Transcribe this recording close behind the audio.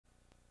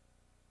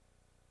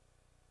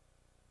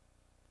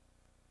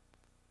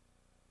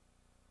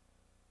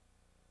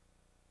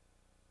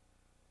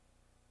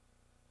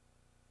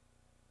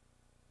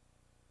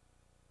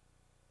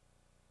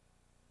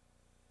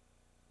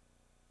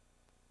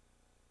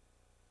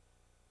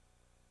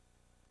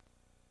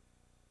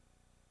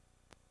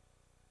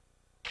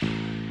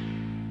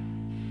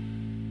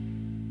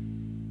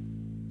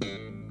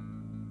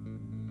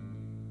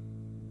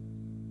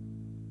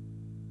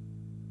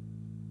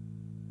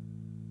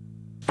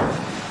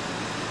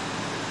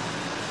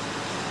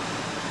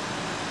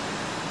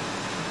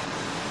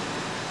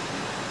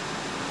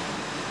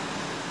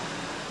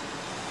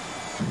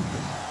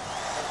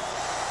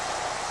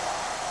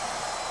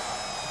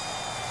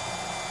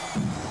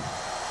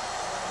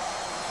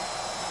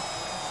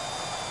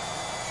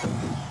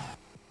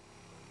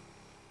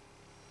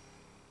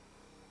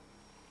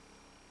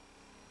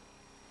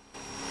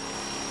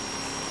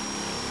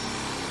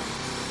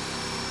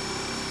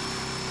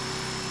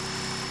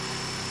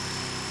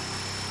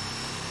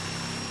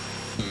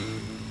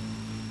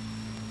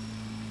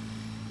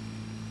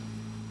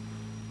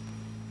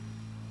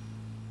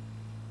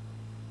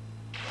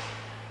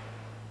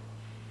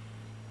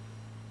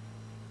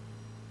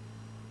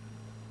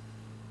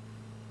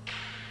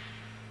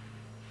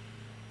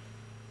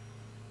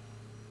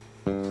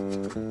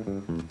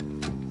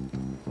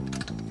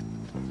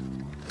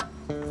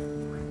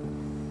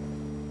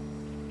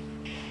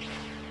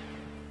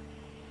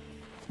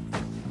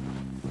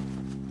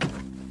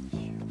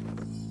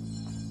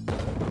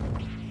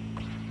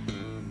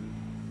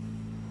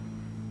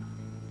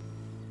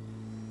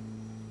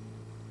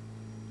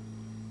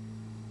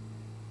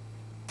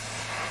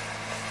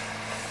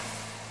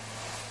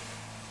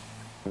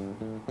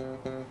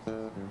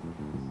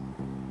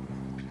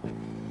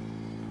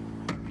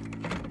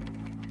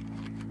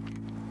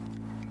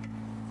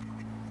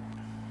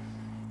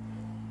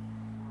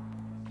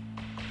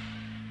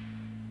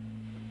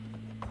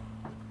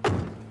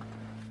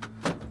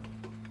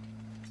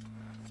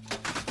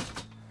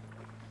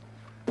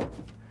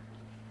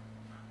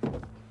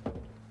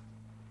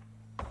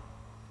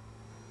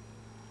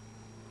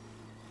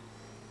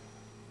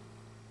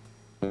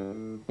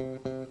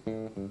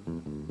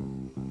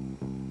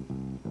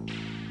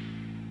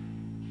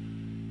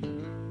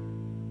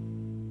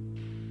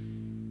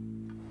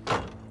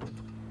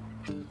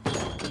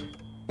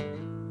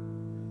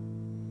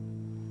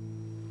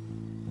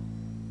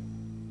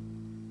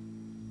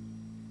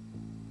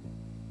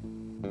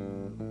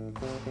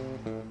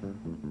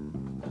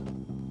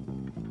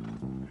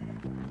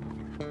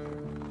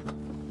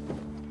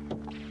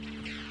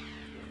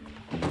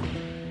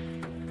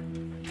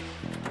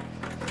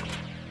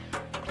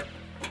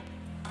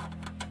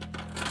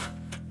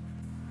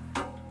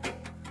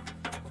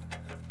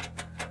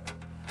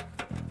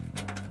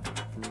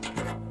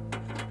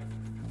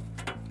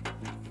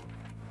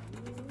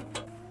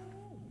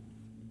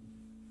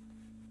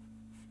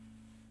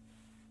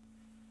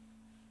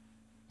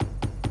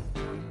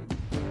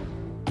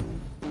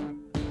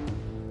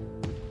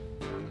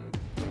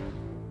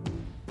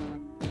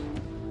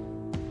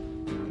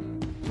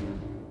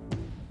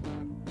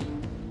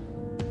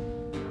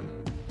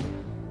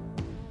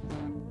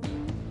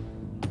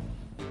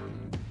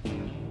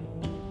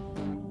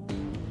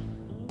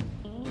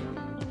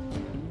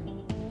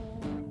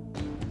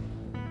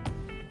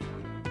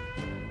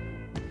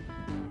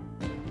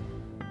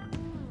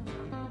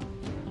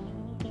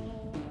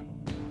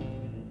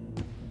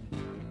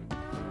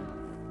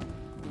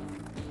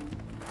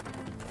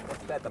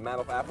That the map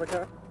of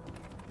Africa?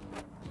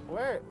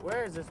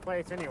 Where is this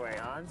place anyway,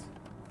 Hans?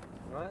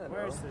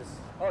 Where is this?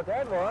 Oh,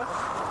 that was.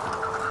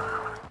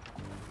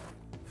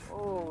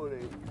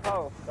 Holy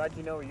cow! Glad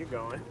you know where you're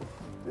going.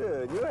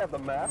 Dude, you have the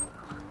map.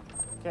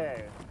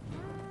 Okay.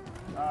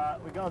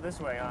 We go this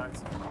way,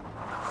 Hans.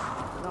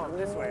 No,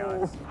 this way,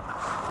 Hans.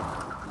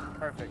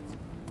 Perfect.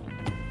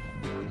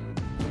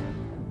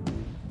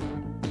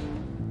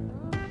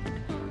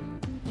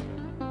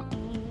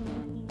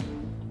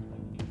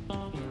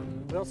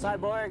 Bill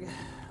Cyborg,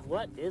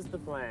 what is the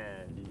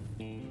plan?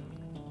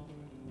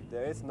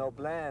 There is no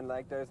plan,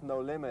 like there's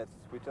no limits.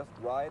 We just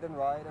ride and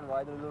ride and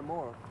ride a little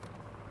more.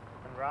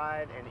 And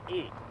ride and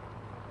eat.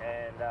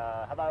 And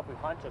how about if we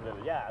hunch a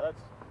little? Yeah,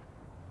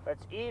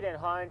 let's eat and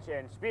hunch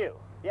and spew.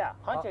 Yeah,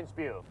 hunch and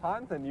spew.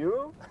 Hunt and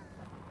you?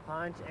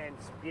 Hunch and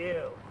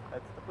spew.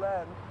 That's the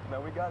plan.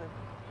 Now we got it.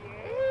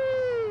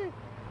 Yay!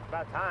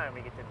 About time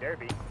we get to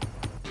Derby.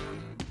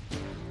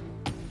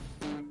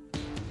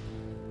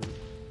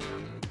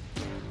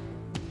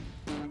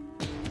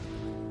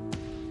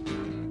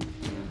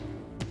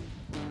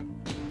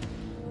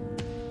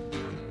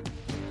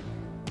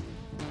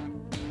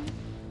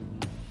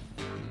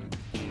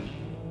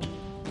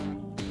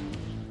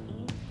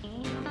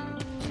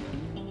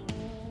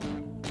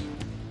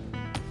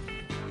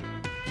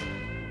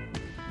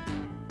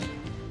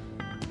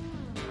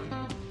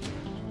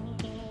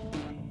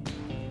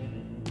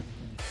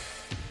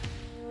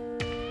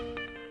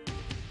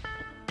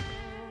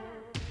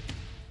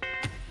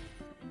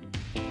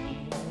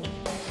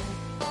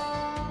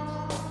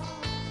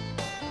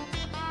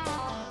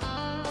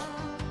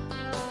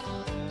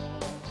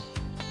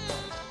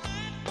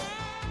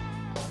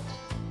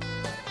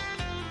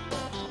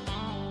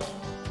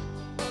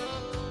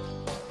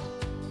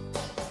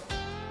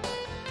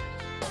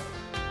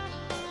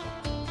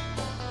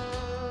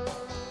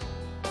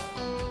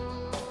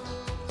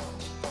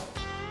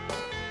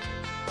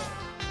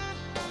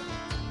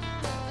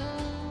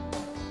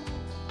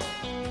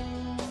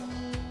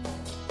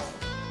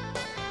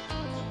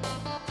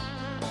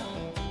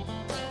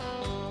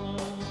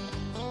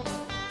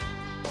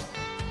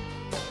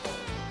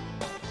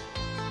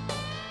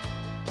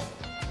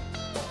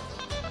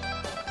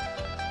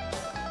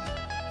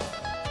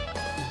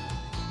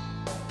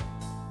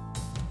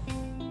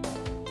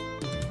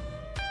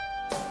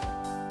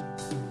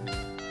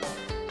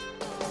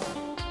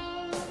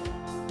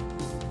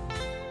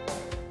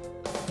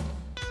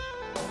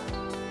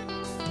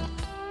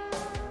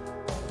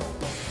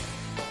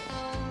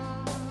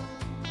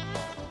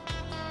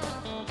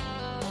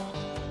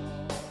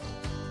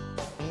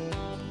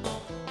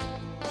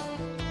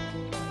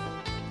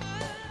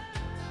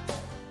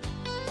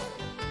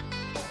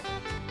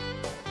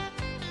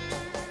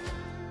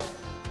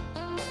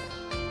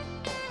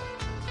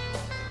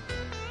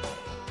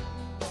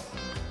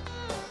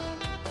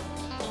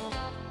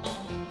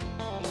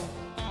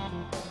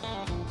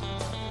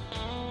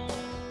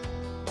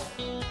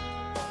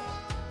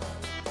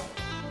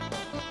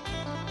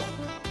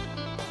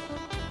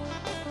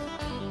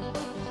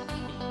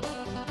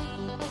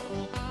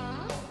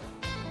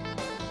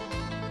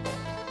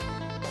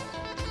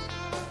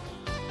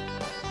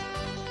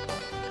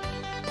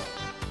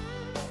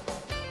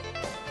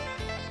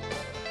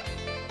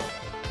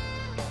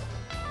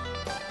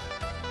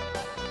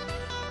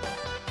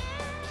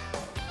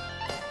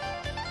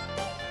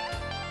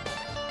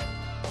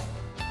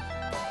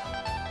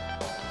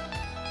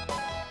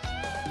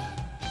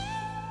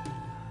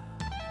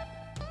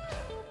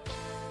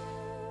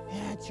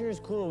 sure is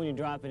cool when you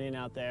drop it in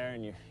out there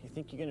and you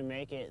think you're gonna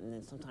make it, and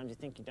then sometimes you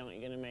think you don't,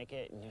 you're gonna make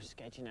it, and you're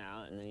sketching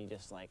out, and then you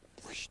just like,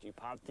 whoosh, you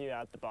pop through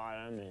out the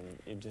bottom, and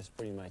you're just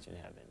pretty much in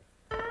heaven.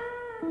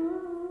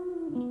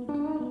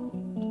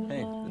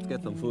 Hey, let's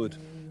get some food.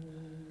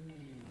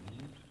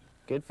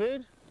 Good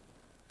food?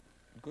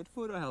 Good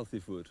food or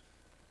healthy food?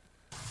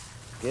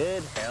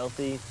 Good,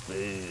 healthy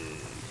food.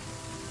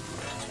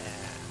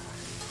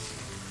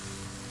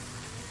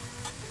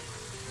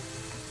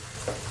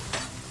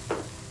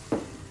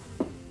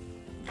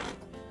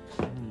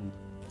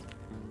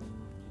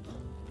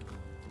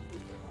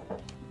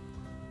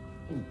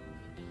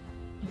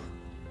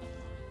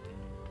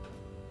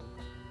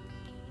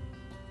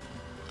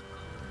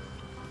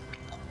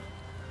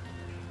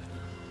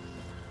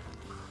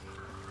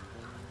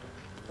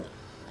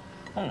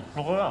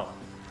 Look it up.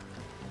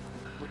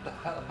 What the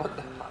hell? What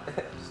the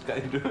hell is this guy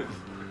doing?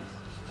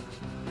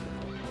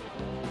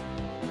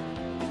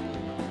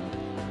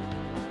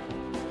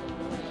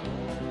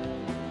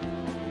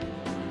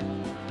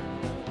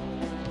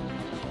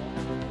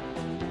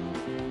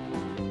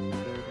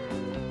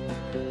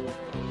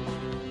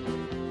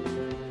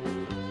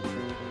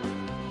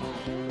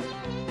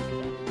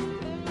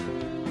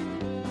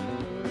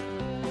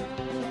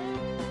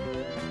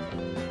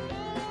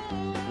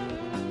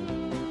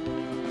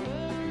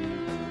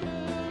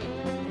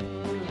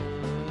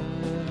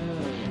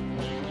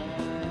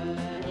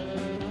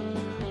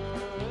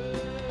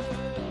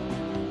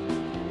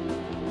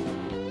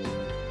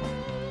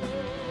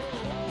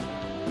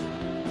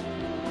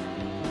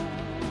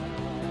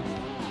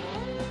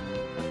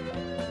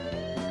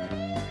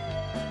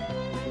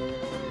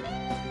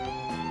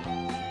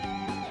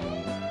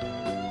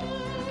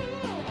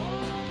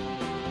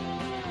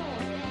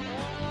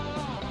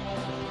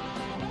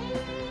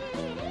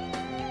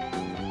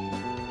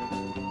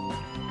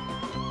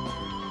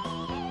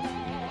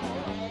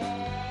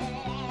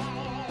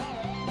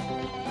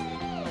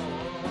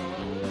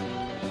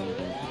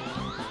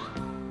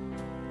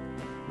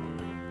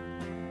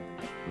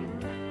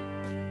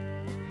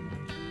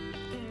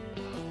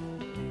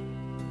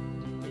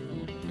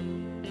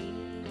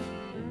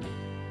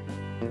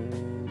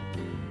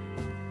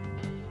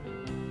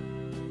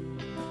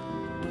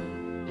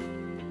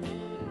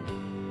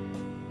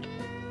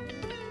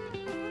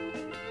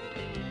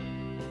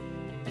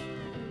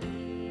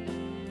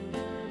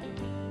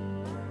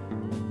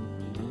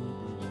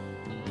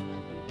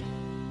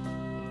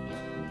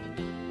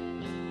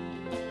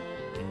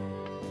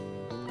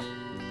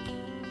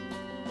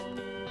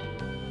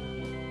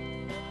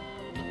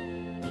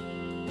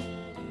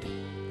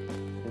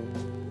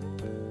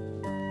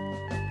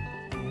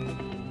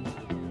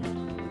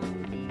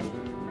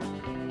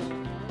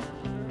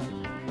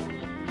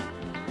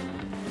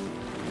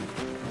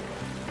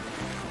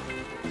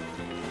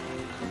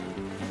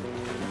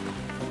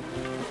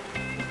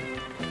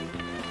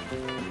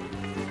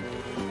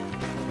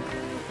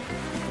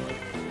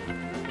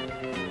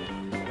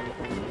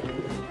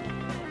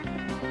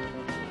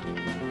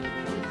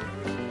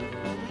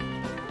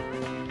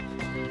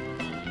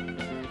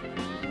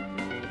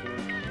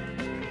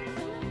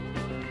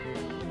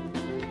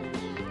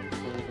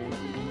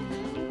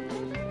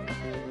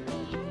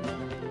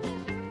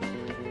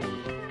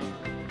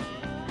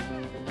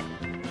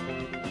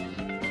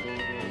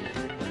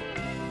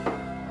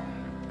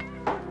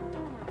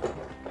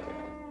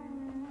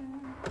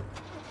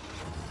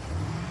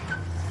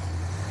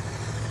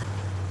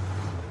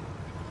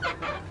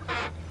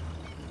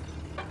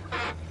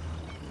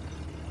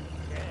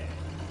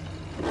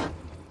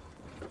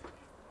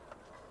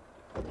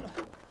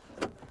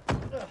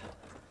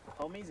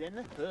 Homies in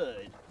the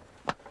hood.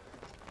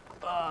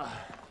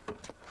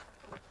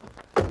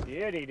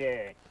 Beauty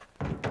day.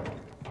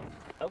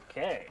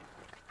 Okay.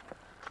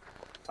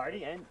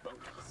 Party and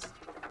bonus.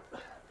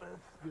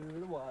 Let's give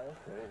it a while.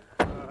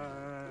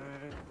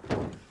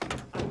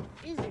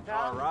 Easy,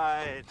 pal. All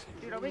right.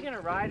 Dude, are we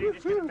gonna ride or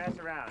just gonna mess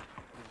around?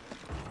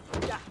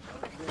 Yeah.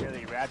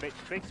 Really, rabbit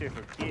tricks are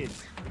for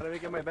kids. How do we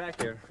get my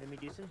back here? Let me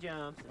do some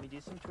jumps. Let me do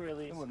some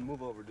twirlies. Someone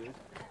move over, dude.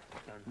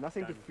 Dun,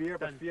 Nothing to dun, fear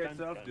but dun, fear dun,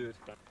 itself, dun, dude.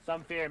 dun.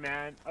 Some fear,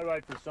 man. I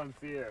ride for some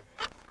fear.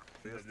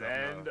 Fear The stuff,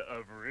 land no.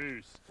 of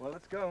roost. Well,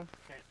 let's go.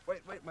 Okay.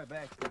 Wait, my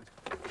back, dude.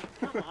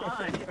 Come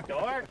on, you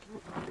dork.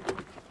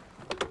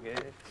 Yeah.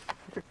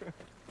 Are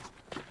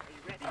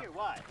you ready or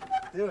what?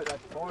 Dude,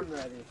 that's born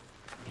ready.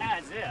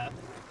 As if.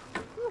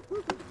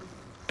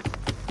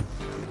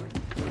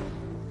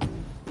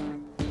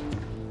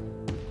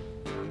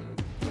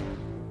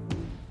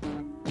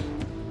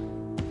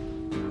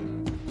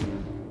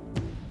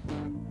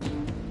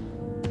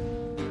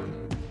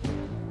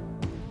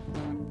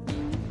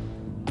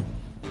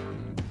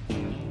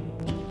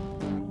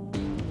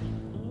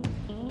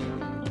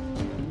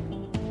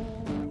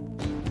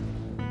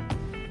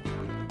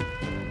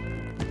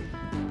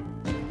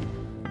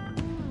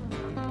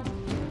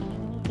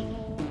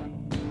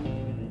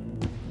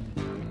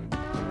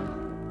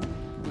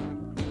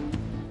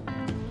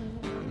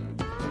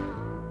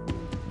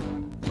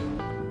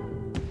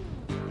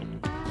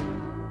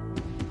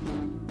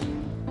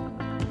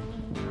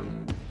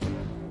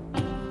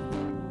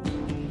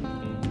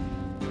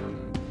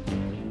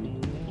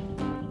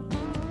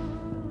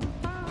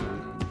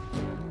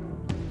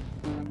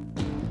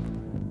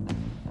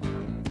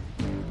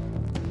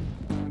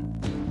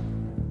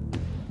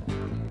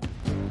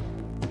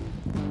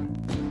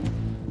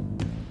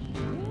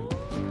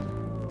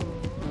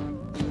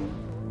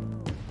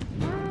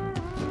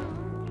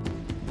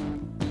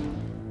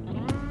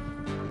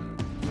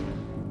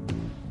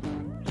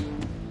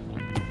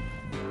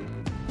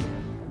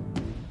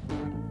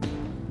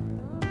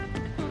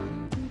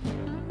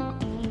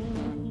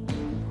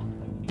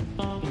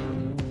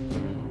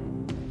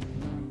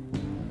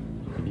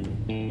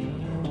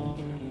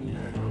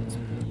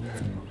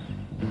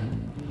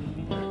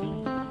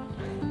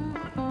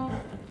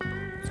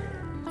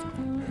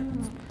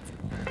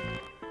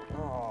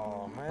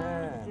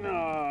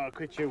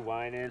 Quit your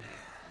whining.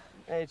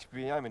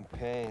 HB, I'm in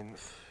pain.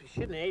 You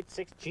shouldn't have ate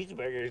 6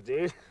 cheeseburgers,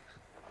 dude.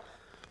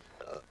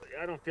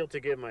 I don't feel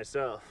too good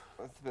myself.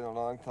 It's been a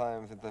long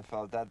time since I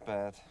felt that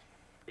bad.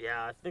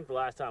 Yeah, I think the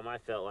last time I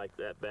felt like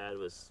that bad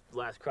was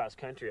last cross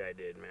country I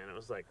did, man. It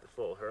was like the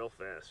full hurl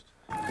fest.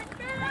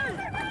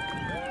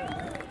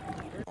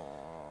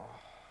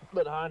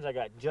 But Hans, I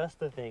got just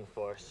the thing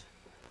for us.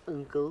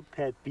 Uncle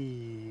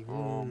Peppy.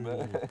 Oh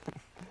man,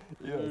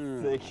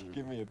 you're sick.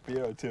 Give me a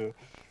beer or two.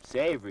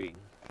 Savory.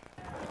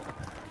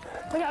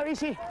 Look out,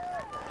 Rishi.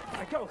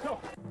 Go, go.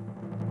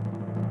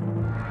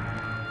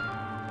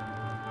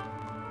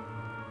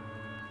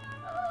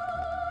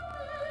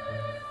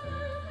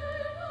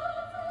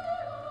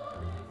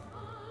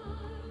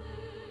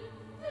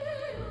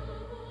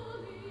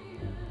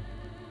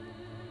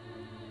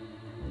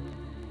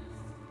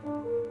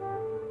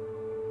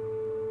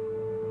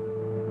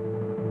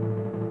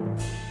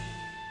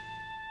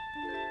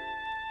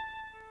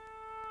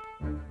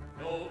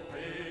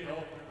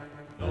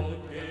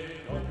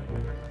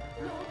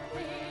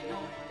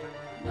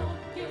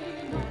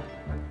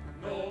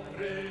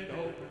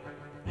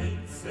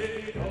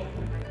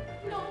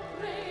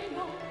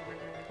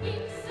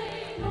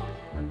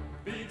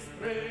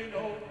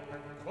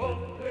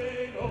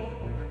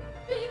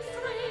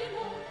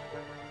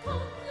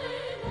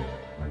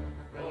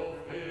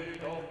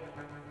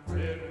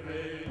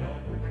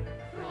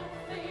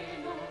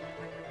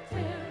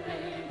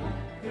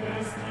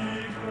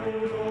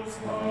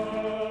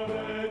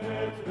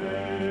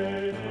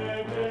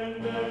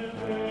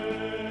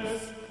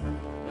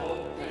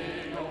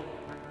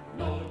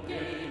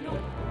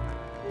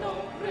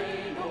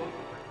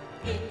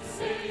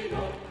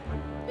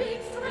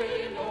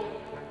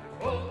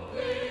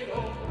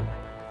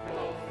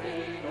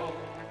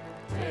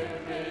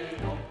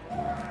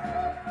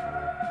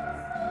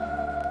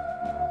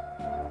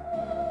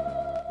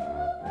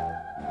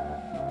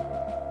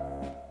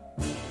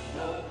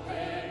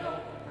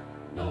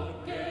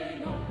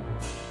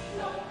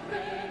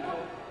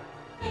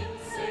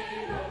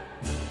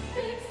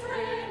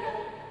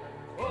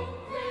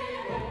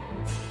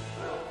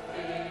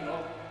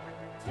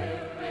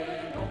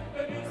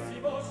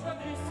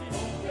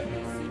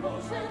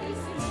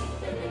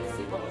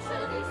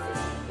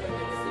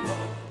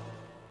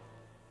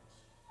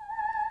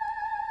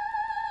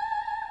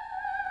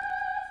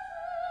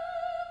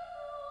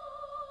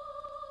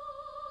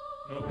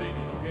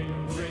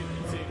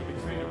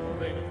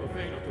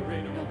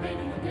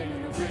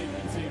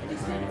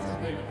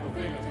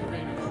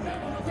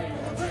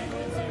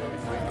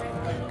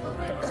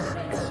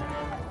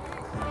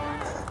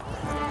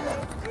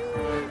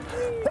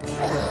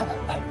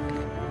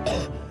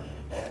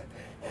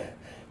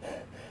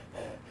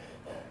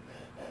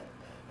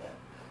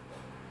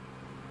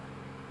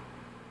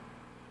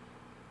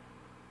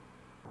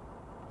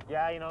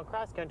 Yeah, you know,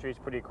 cross country is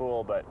pretty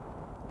cool, but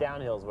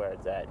downhill's where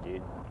it's at,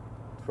 dude.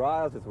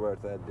 Trials is where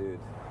it's at, dude.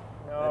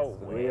 No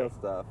That's way. real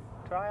stuff.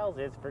 Trials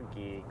is for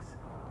geeks.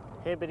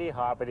 Hippity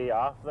hoppity,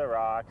 off the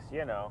rocks,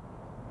 you know,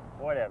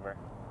 whatever.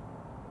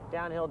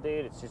 Downhill,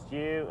 dude, it's just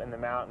you and the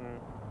mountain.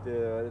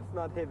 Dude, it's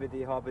not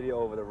hippity hoppity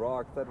over the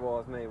rocks. That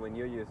was made when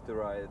you used to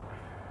ride.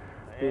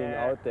 It's being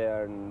out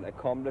there and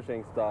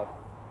accomplishing stuff.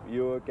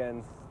 You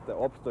against the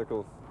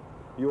obstacles.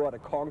 You are the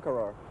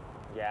conqueror.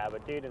 Yeah,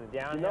 but dude, in the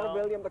downhill... You know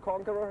William the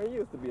Conqueror? He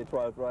used to be a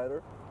trials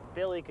rider.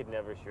 Billy could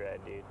never shred,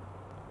 dude.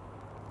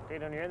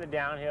 Dude, when you're in the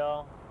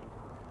downhill,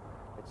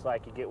 it's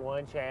like you get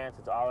one chance,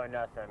 it's all or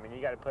nothing. I mean,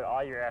 you got to put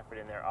all your effort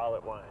in there all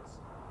at once.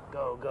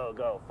 Go, go,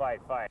 go,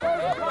 fight, fight.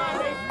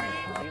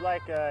 Do you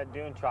like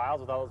doing trials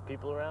with all those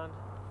people around?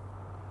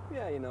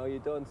 Yeah, you know,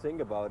 you don't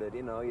think about it,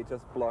 you know, you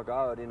just block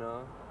out, you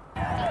know.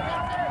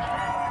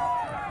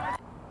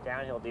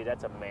 Downhill, dude,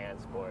 that's a man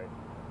sport.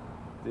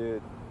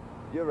 Dude,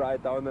 you're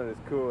right, downhill is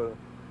cool.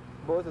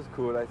 Both is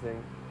cool, I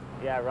think.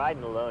 Yeah,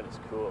 riding alone is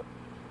cool.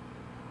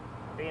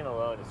 Being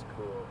alone is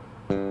cool.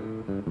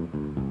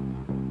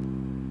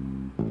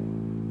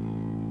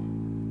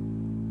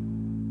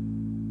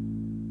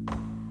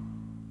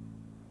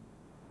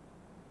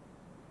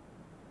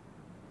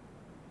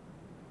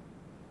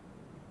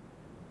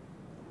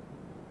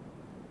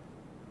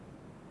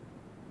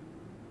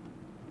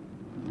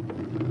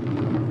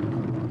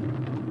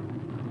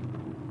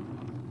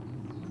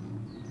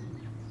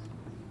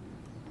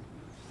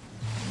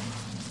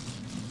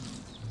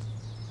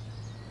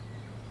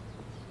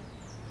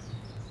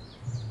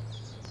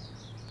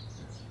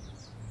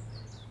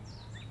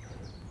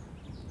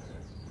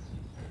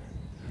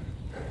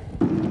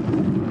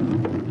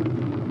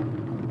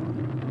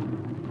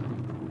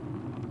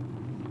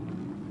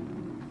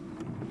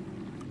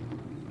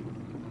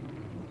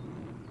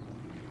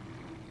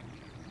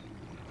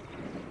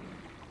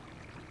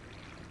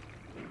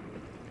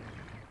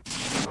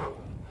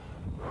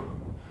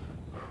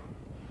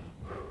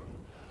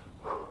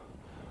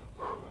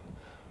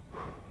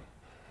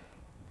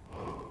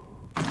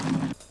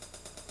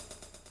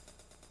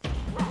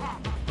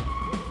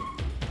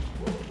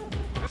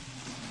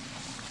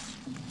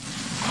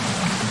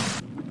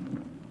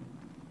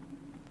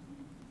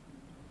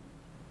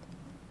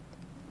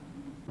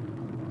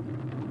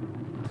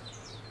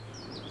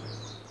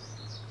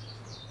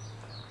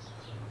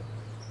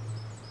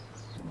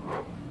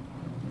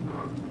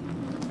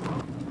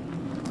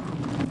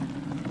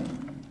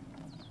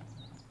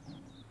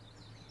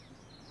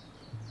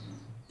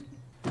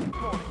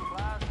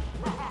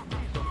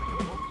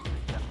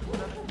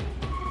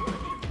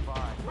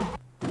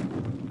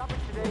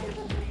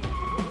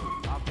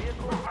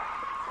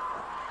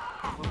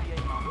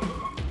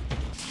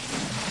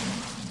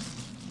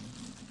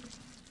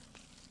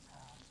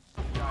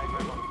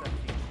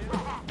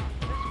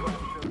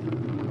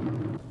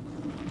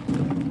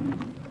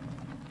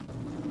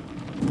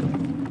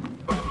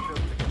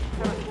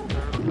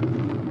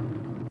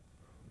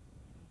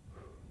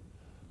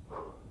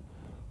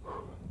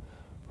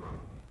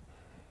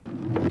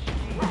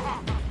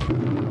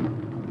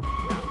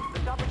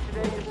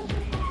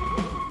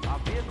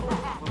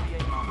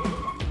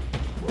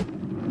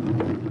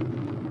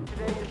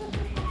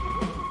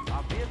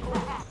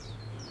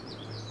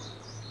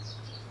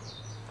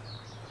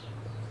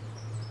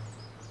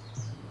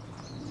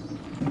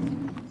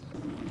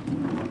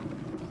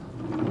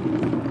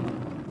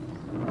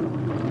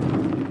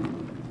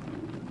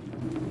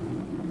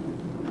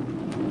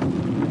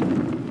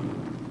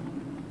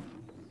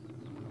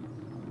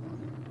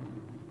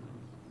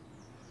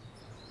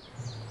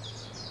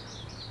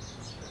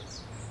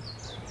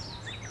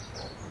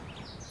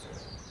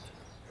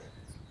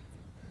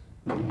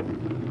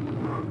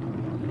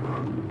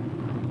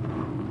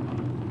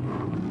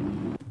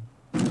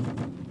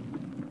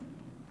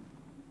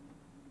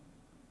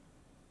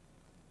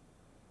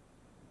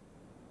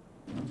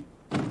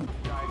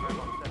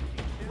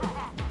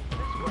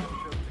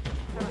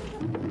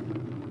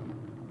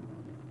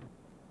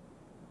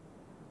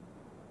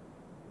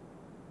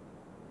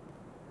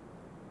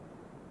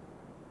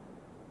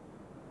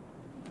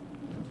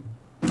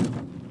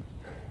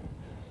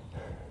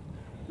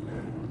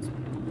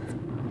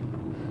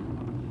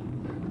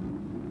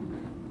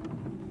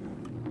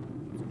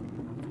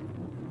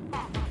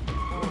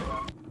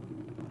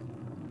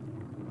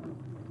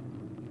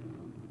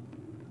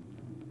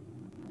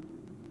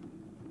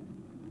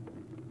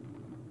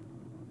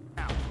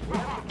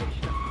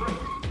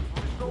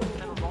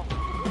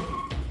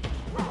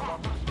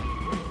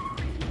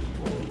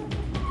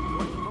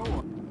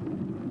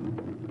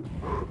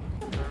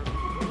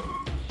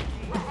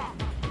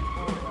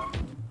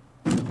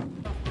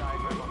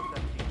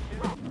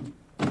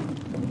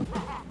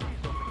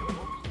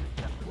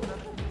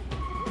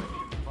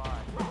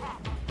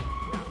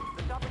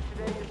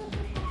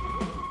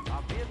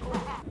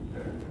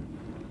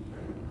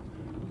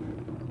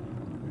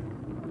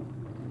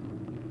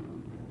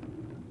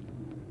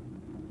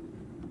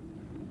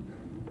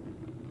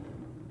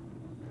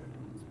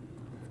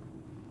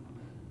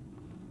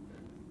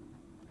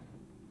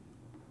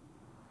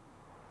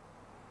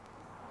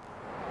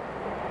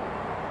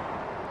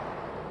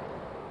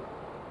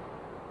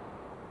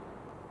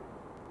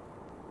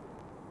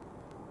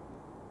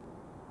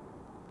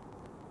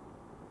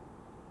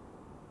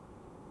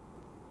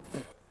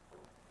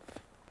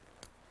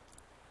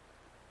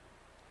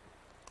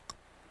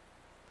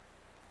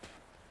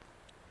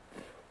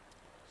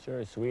 Sure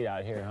is sweet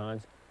out here,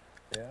 Hans.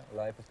 Yeah,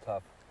 life is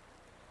tough.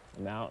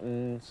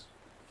 Mountains,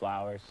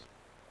 flowers,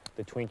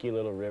 the twinky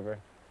little river.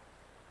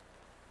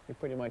 You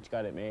pretty much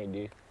got it made,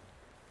 dude.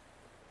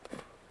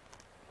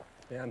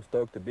 Yeah, I'm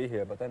stoked to be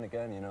here, but then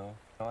again, you know,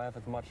 I have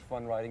as much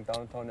fun riding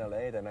downtown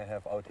LA than I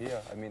have out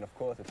here. I mean, of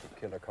course, it's a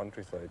killer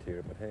countryside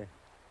here, but hey.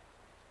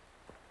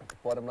 The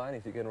bottom line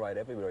is you can ride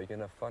everywhere, you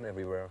can have fun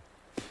everywhere.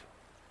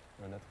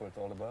 And that's what it's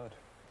all about.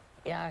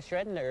 Yeah,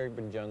 shredding the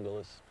urban jungle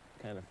is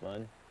kind of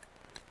fun.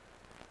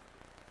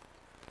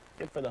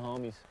 Good for the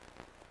homies.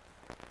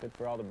 Good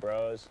for all the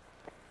bros.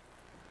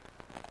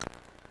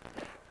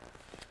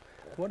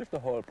 What if the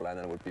whole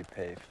planet would be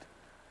paved?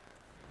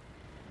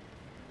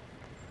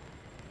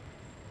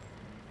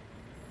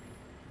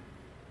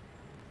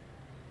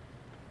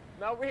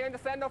 Now we're here in the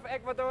center of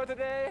Ecuador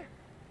today,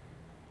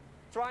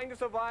 trying to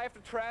survive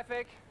the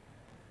traffic.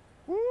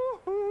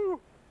 Woohoo!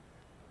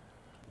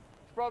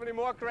 It's probably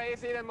more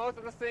crazy than most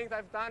of the things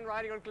I've done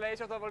riding on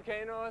glaciers or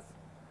volcanoes,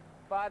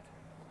 but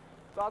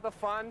it's a lot of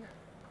fun.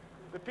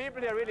 The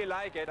people here really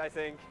like it, I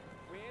think.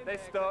 They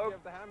stoked. You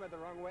have the helmet the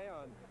wrong way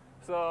on.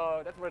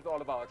 So that's what it's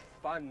all about,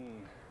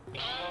 fun.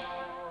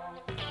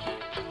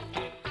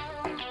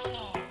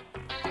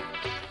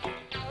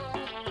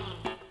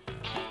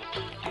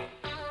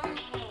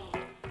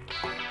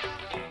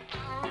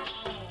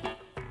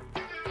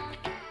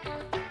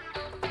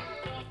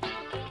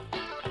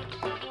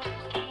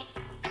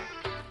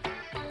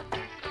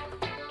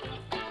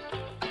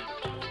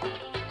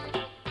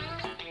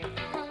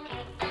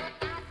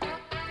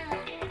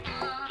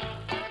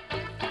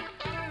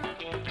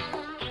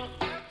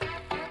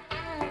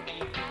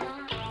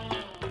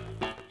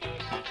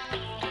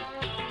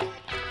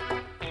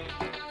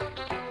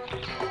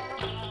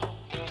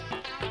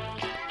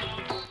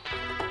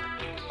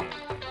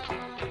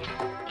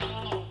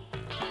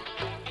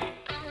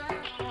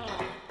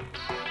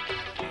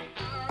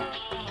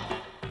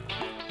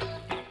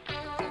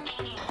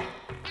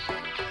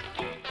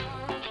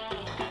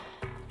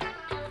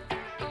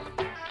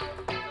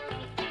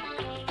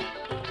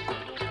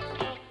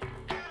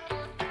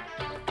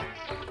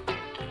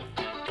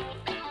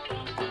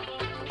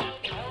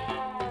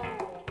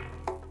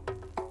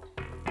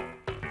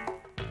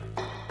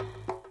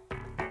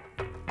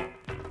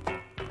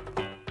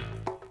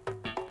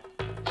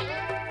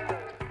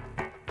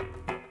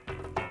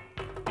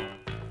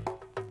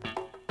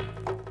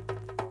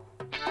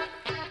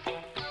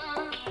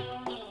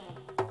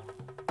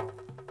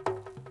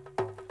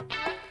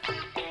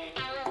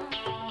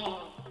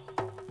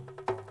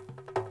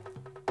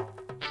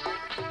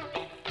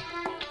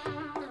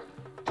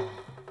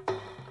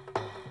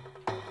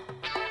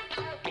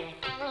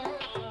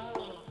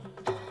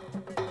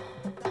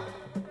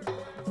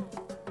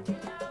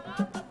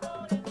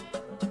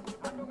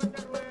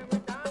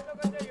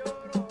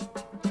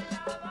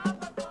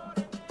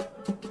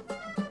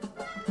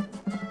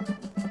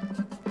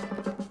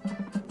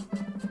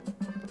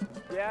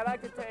 Yeah, I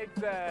like to take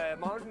the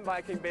mountain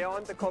biking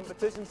beyond the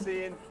competition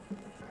scene,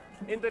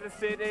 into the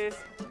cities,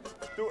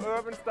 do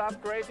urban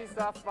stuff, crazy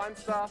stuff, fun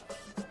stuff.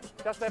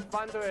 Just have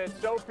fun to it.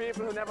 Show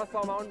people who never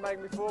saw mountain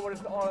biking before what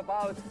it's all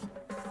about.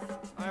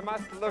 I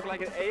must look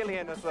like an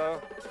alien or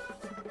so,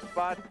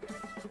 but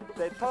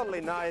they're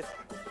totally nice.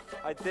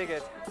 I dig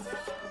it.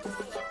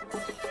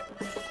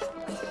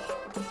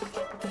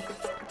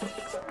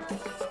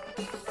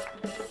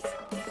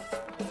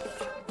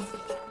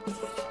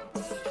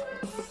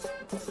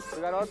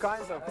 We got all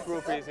kinds of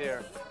groupies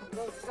here.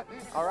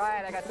 All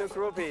right, I got 2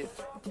 groupies.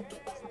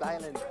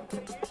 Styling.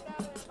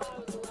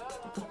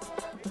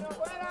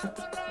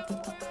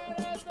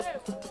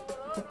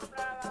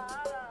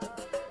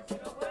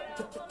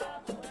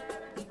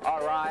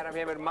 All right, I'm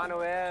here with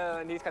Manuel,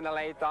 and he's kind of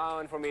laid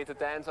down for me to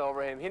dance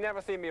over him. He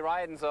never seen me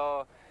riding,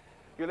 so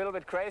you're a little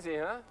bit crazy,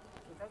 huh?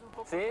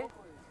 See?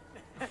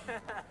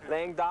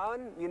 Laying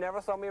down, you never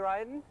saw me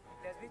riding?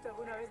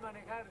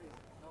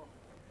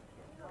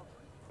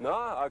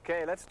 No?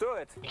 Okay, let's do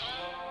it.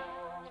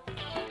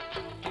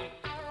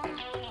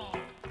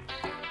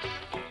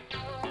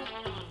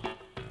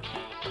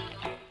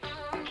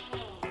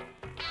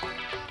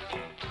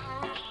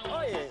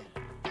 Oh yeah.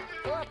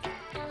 What?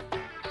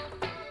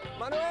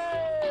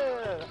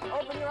 Manuel,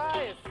 open your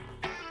eyes.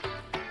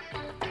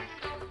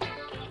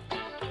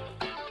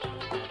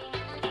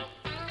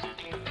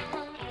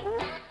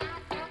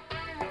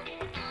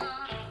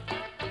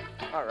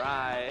 All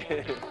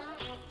right.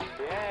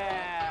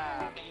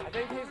 Yeah. I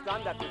think he's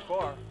done that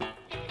before.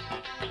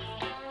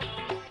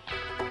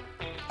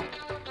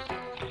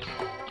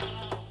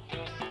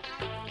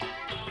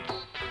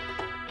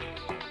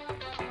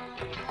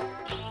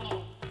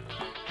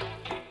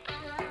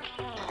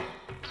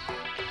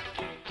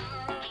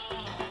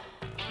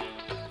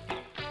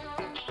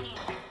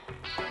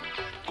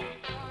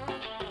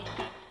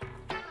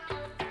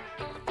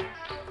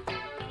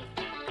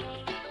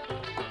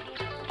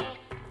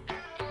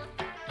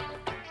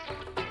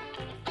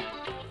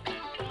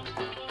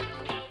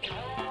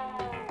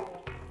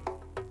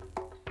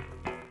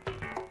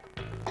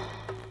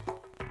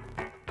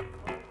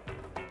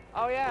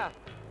 Oh yeah,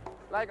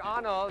 like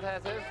Arnold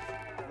has his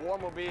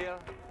Warmobile.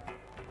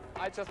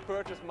 I just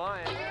purchased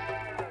mine.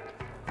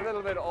 It's a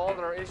little bit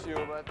older issue,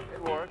 but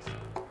it works.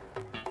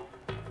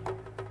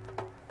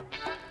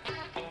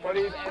 But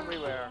he's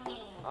everywhere.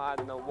 I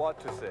don't know what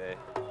to say.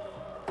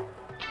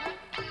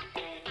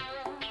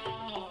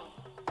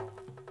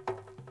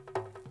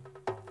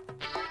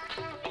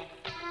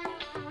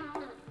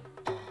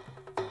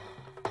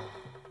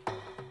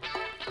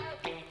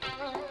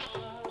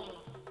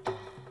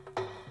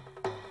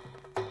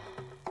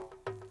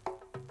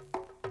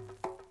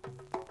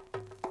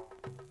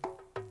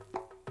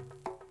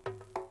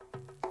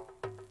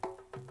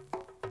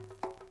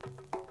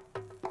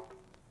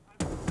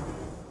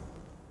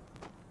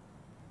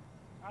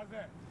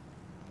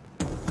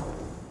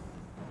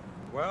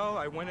 Well,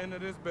 I went into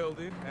this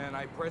building and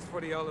I pressed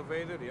for the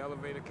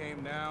elevator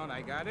came down,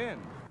 I got in.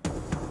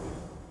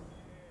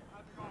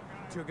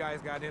 2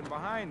 guys got in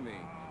behind me.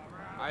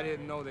 I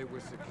didn't know they were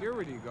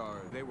security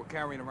guards. They were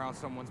carrying around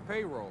someone's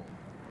payroll.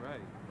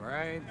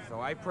 Right?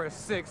 So I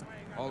pressed 6.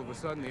 All of a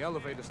sudden the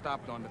elevator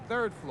stopped on the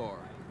 3rd floor.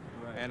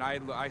 Right. And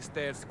I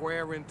stared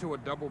square into a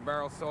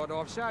double-barrel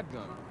sawed-off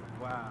shotgun.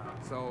 Wow.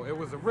 So it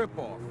was a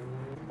rip-off.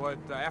 But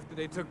after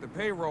they took the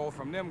payroll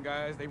from them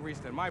guys, they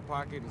reached in my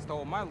pocket and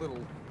stole my little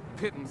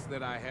pittance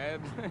that I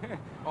had.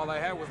 All I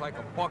had was like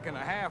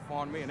 $1.50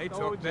 on me, and they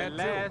took that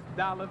last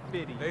too.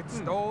 $1.50. They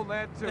stole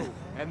that too,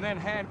 and then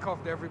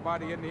handcuffed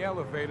everybody in the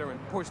elevator and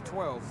pushed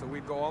 12, so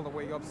we'd go all the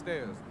way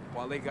upstairs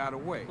while they got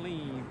away.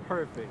 Clean,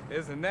 perfect.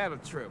 Isn't that a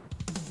trip?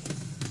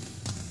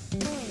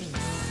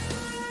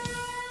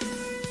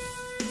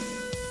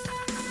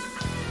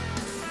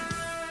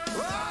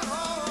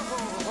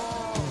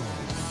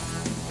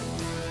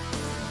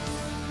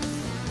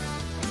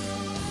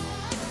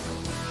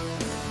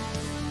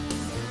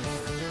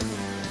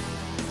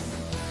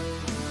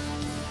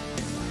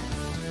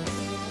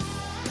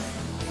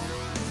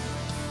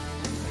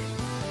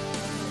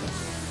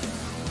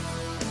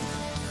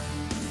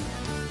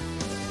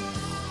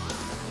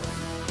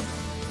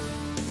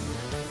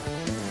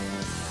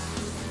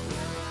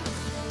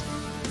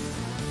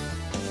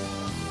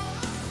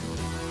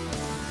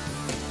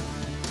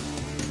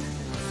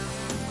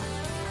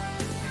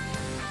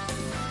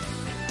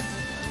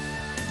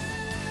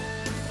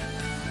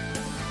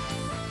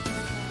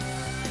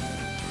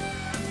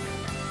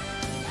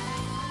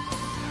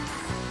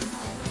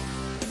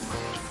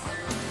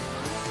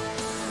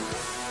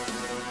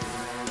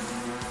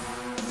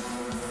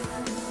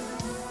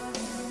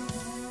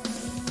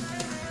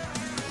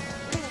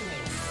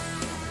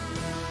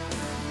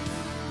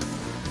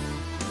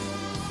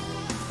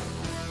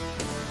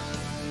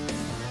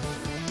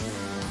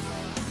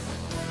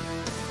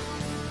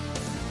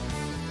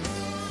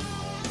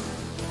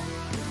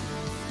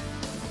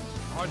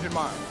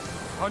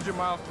 $100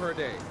 miles per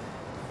day.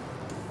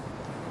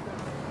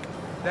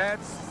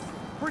 That's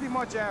Pretty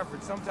much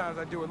average. Sometimes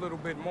I do a little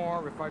bit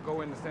more if I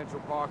go into Central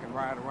Park and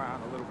ride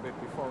around a little bit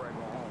before I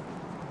go home.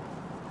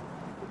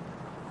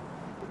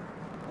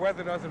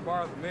 Weather doesn't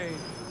bother me.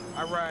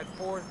 I ride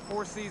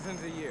four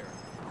seasons a year.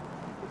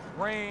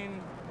 Rain,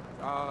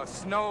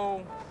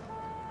 snow,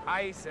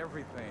 ice,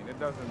 everything. It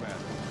doesn't matter.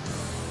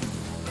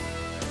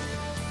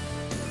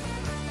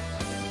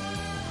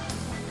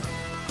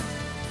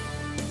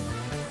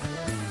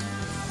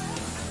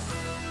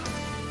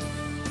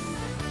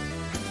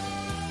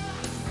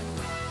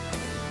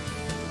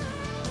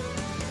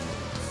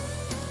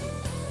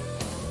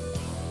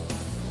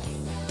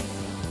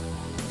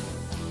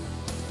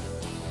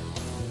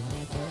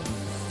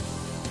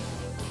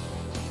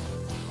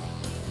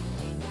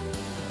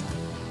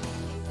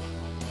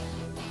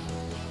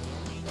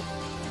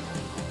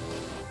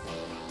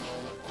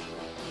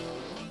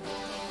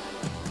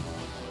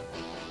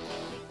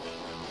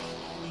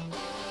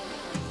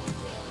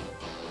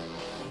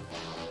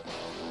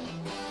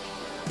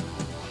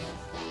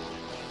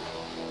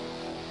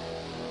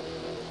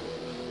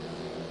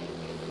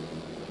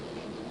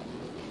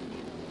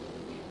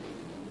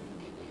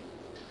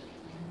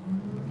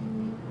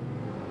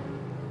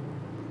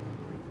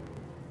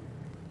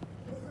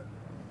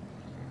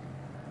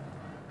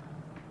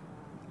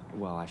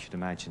 Well, I should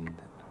imagine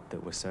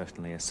that we're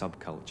certainly a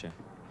subculture.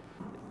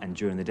 And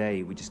during the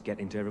day, we just get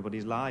into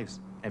everybody's lives,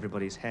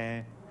 everybody's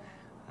hair.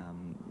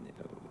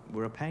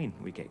 We're a pain.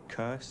 We get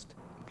cursed,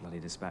 bloody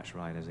dispatch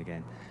riders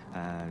again,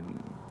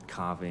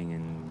 carving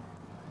and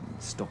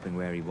stopping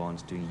where he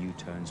wants, doing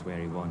U-turns where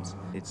he wants.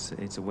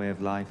 It's a way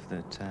of life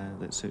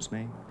that suits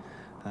me.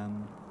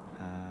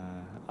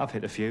 I've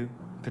hit a few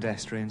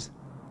pedestrians,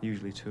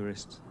 usually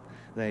tourists.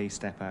 They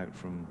step out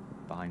from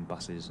behind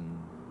buses and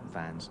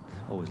vans,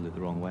 always look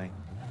the wrong way.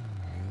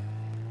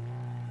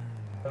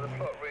 The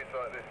plot reads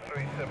like this,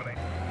 370.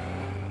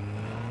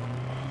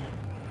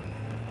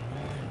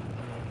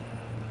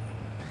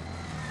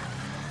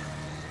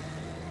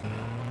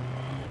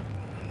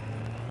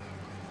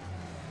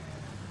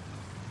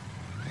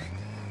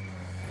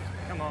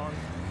 Come on.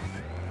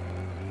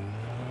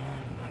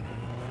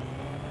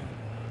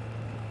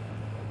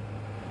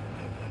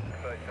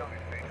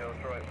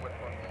 Details right, West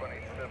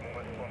 127,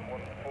 West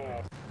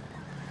 114.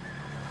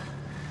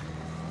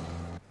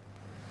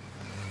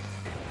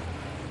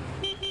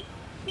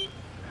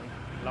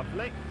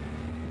 Lovely.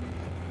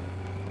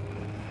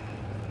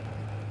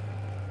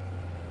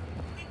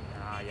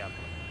 Ah, yeah.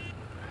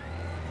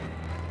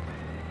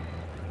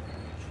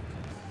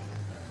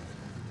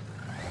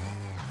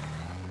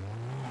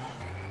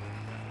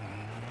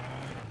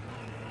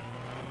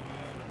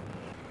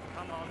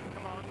 Come on,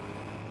 come on,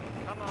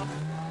 come on.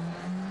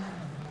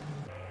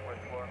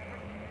 West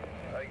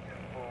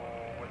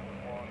 184, West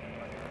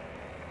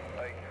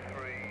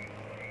 183,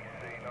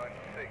 EC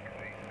 96,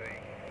 EC.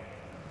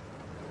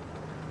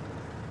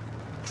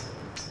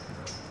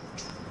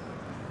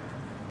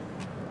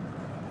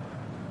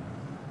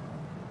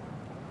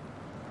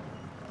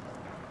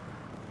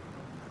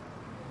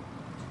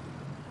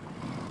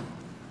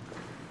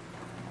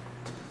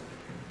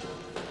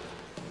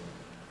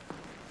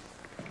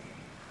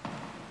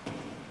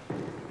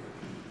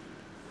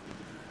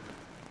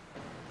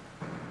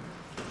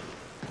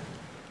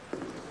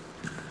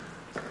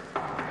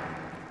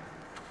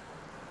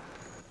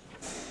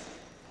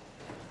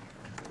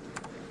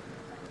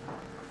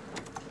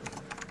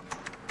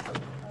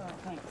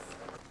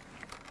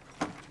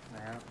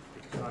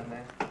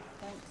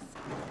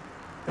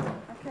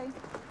 Okay.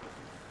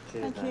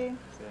 Cheers, Thank you.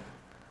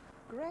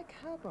 Greg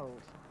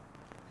Herbold.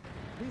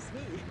 Who's he?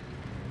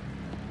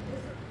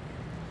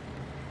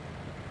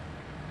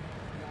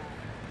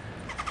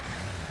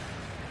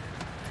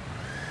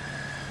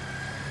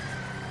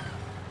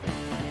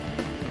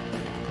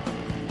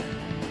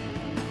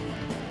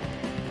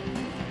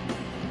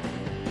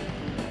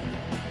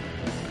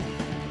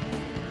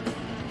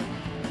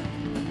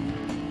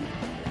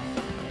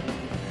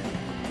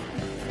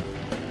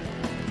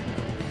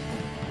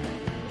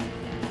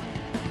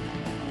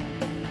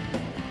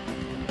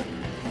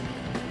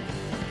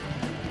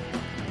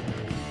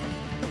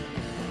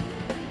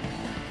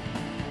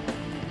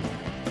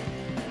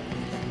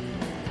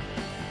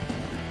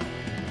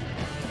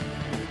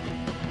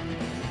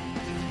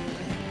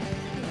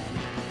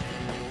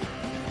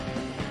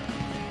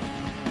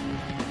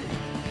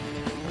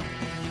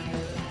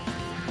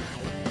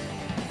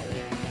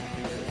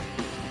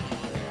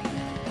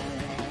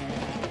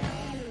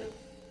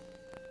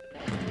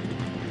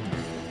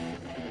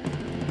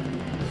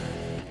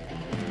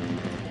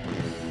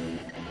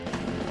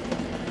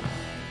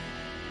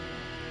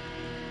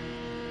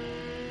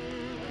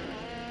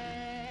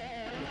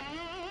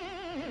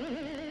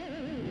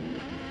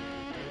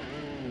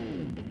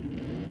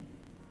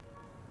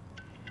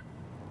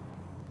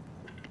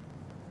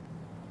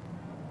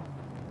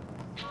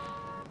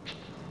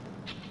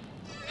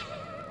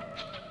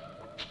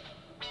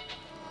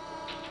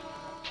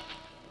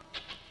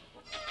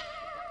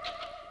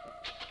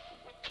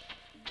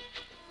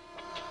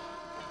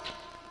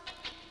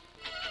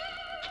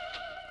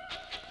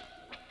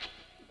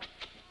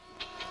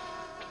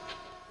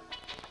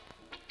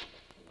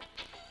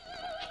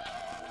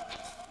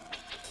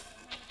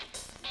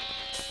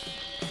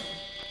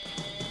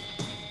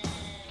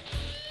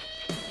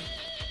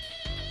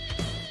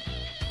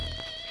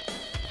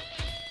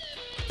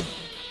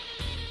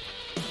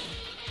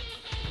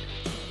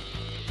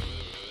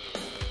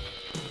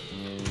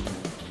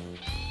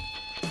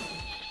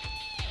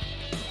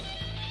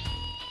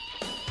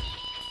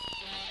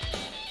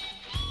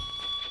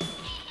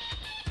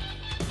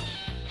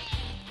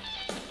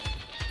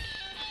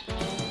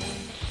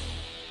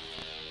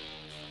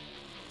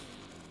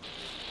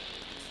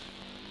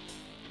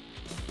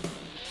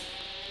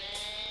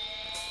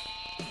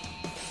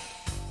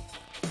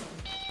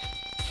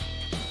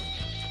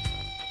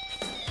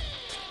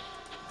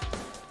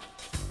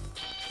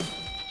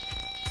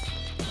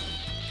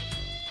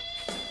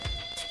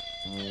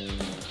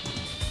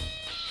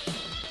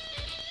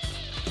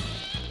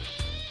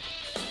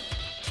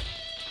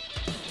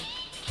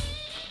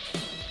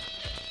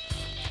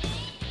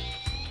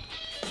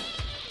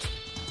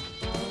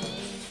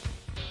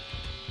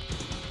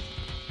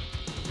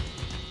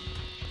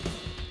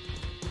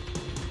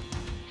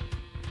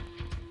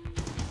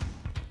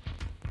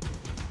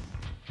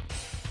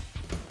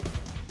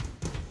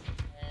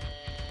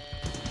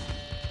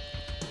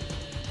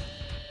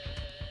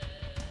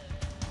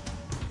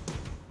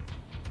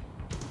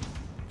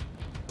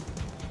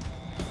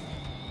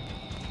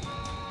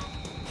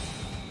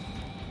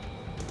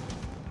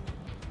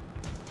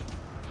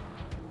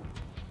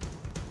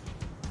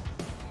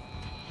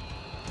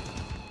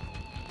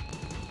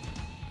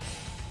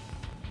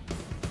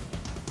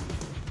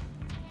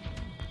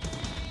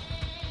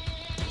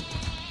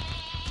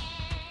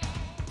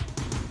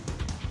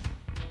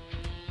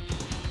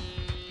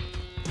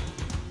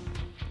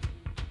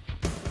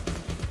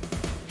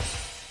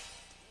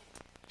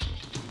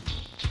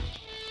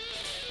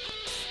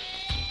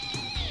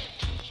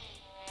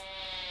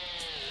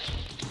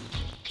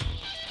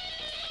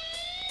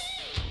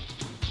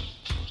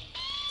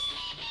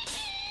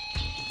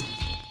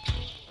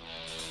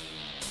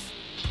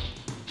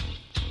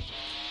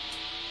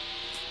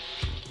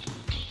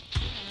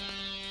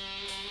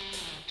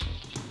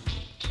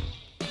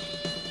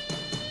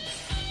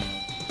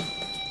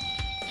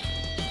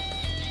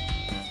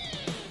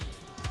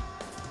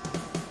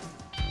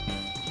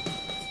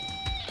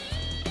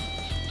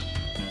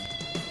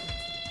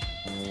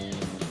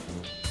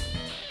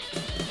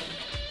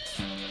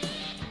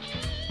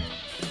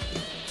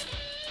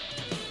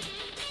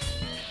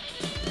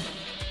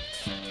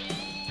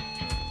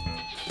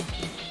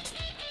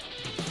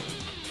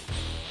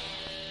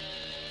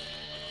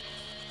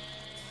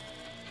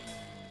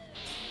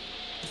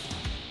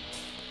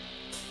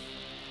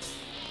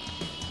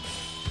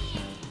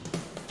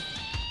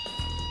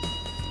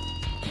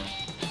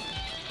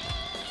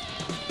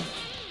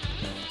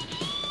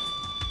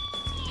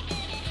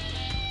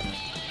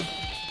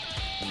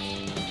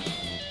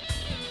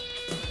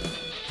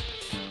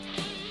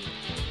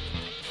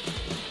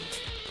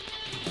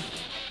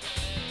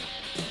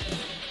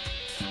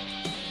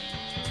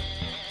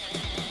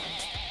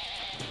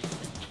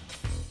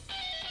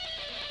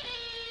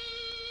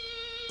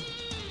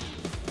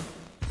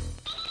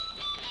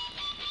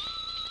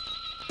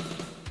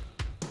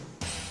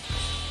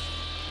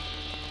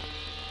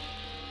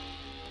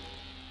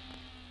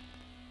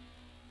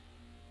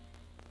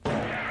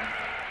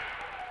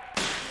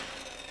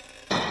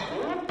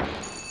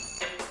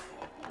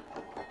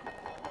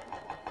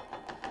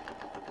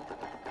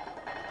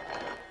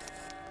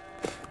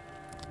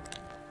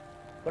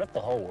 What if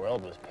the whole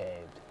world was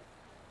paved?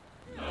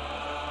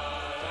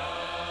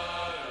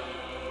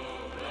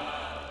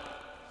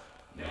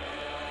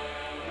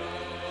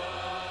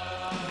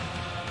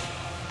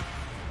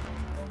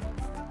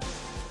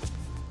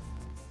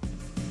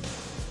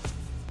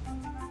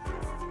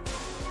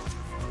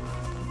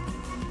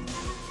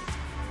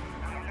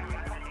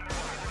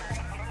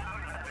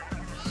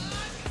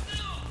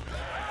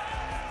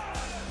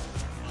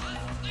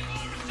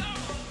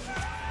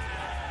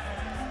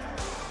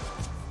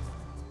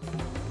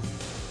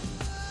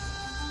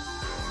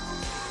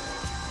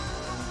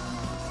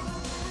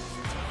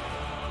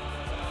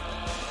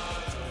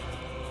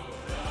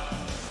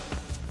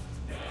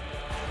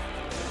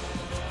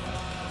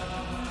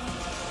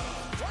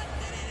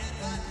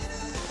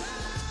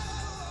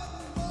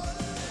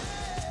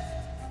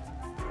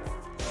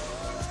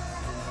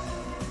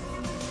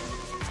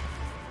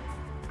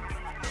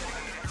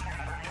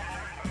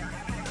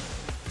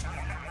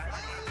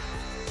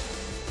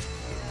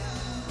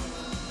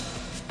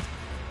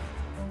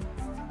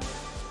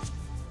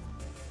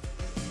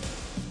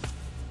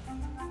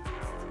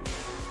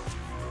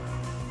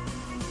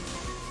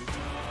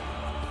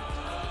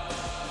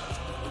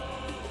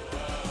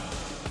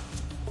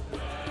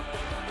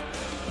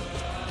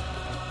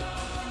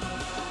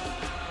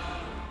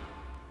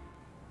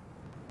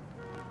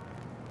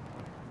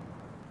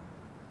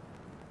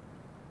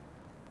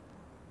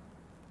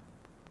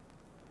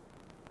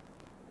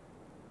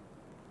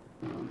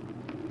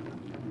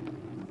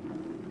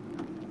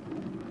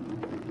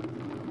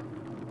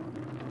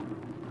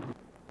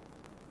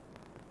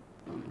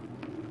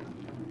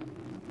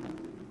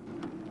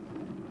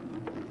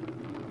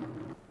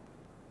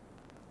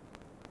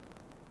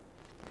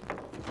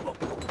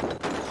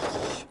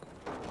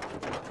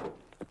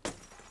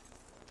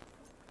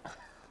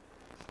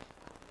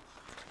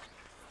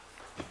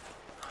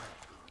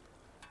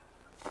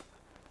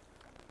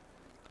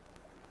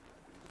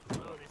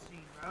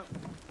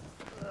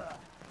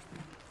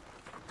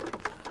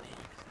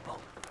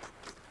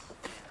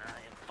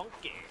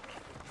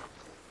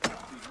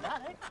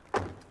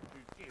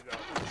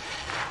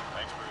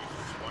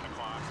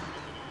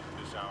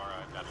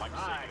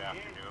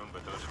 afternoon,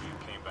 but those of you who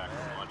came back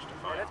from lunch to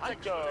find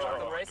Let's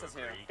go. the races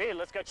here. Dude,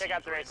 let's go check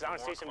out the races. I want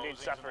to see some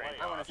dudes suffering.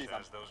 I want to see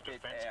some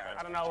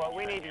I don't know what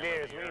we need to do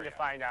is we need to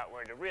find out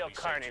where the real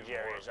carnage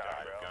areas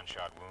are, bro.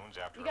 gunshot wounds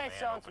after You guys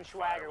selling some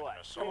swag or what?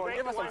 Come on,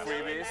 give us some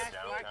freebies.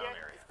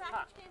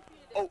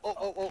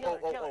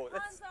 Oh.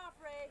 Let's...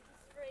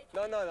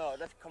 No.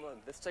 Let's come on.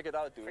 Let's check it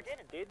out, dude. Forget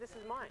it, dude. This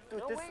is mine. Dude,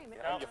 no this- way, man.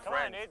 I'm your Come on,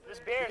 friend. dude. This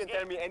You beer's can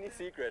tell me any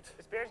secret.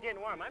 This beer's getting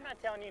warm. I'm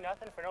not telling you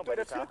nothing for Dude, nobody.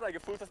 that feels like a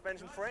full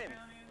suspension frame.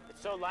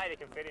 It's so light it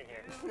can fit in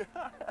here.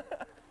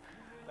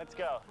 Let's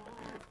go.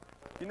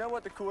 You know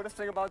what the coolest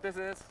thing about this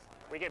is?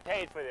 We get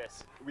paid for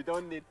this. We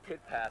don't need pit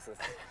passes.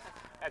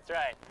 That's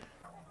right.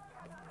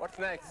 What's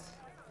next?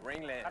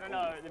 Ringland. I don't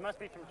know. There must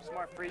be some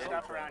more free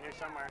stuff around here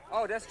somewhere.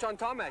 Oh, that's John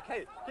Tomac.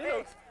 Hey,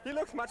 he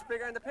looks much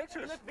bigger in the You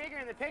pictures. look bigger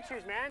in the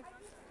pictures, man.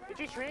 Did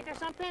you shrink or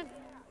something?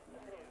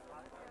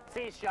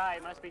 See, he's shy.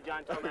 It must be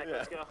John Tomac. Yeah.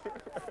 Let's go.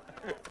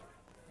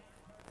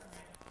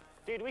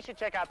 Dude, we should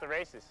check out the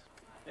races.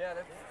 Yeah,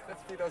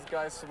 let's see those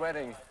guys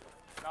sweating.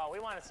 No, we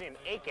want to see him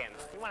aching.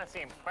 We want to see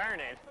him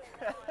burning.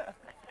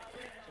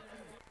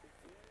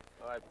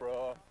 All right,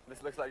 bro.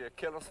 This looks like a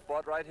killer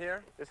spot right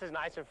here. This is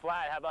nice and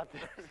flat. How about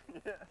this?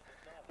 Yeah.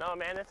 No,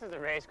 man, this is a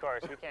race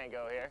course. We can't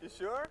go here. You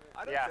sure?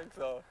 I don't Yeah. think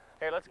so.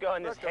 Here, let's go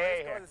in this Look, the hay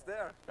race here. course is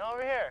there. No,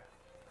 over here.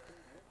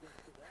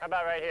 How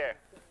about right here?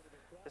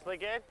 This look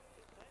good?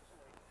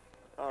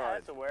 All Yeah, right.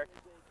 this'll work.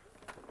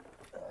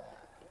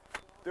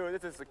 Dude,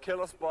 this is a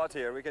killer spot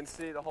here. We can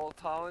see the whole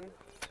town.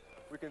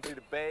 We can see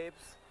the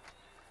babes.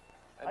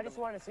 And I just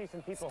want to see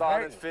some people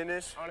start hurting. and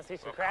finish. I want to see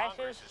some Congress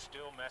crashes. is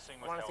still messing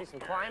with Wanna see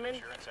some healthcare. climbing?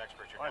 Insurance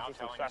experts are Wanna now see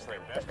some telling us their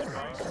suffering. best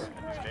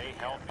advice: stay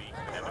healthy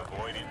and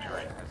avoid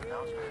injury. Has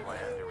announced a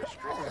plan to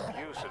restrict the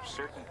use of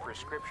certain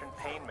prescription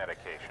pain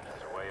medication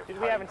as a way of Dude,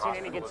 we cutting haven't seen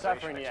any good hospitalization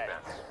suffering yet.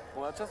 expense.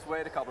 Well, let's just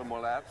wait a couple more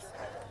laps.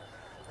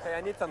 Hey,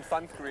 I need some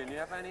sunscreen. You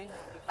have any?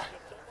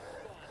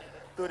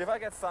 Dude, if I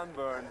get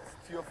sunburned,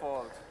 it's your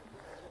fault.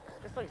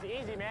 This looks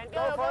easy, man. Go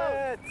Go, for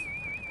go. it!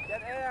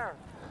 Get air!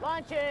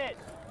 Launch it.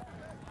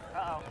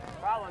 Uh-oh.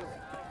 Problems.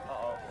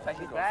 Uh-oh.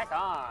 Technicals. Back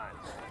on.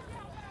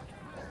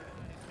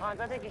 Hans,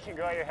 I think you should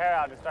grow your hair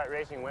out and start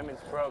racing women's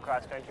pro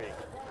cross country.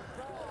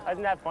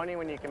 Isn't that funny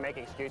when you can make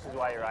excuses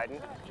while you're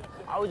riding?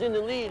 I was in the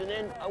lead and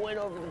then I went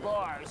over the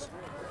bars.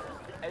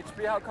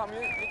 HB, how come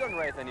you don't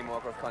race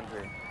anymore cross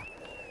country?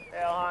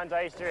 Hell, Hans,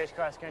 I used to race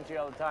cross country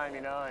all the time, you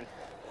know, and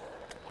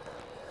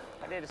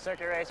I did a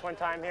circuit race one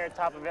time here at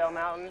top of Vail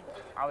Mountain.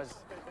 I was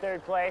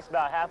third place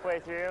about halfway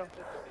through.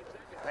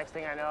 Next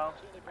thing I know,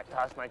 I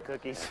tossed my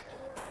cookies.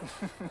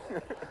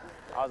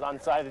 I was on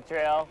the side of the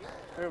trail,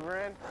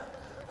 hoovering,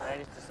 and I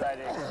just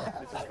decided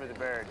this is for the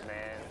birds,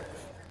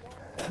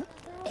 man.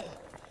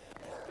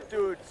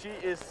 Dude, she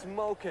is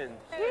smoking.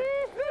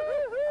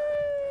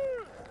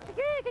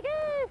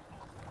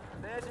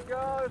 There she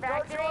goes.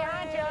 Factory Go,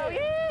 honcho, Joey.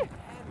 yeah!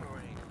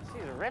 Hammering.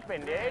 She's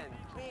ripping, dude. Man,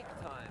 big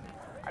time.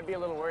 I'd be a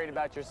little worried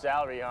about your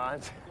salary,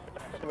 Hans.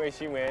 The way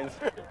she wins.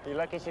 You're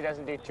lucky she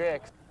doesn't do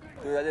tricks.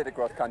 Dude, I did a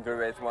cross country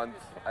race once.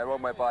 I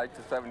rode my bike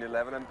to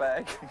 7-Eleven and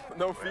back.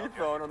 No feed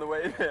phone on the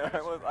way there.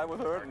 I was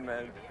hurting,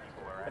 man.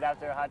 But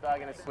after a hot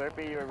dog and a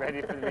Slurpee, you were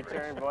ready for the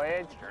return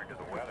voyage? Turn to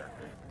the weather.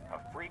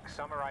 A freak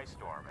summer ice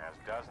storm has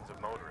dozens of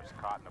motorists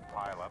caught in a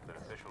pileup that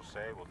officials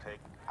say will take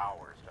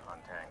hours to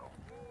untangle.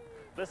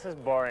 This is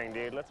boring,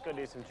 dude. Let's go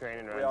do some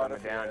training runs on the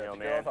downhill,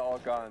 man. Girls are all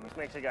gone. This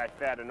makes a guy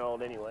fat and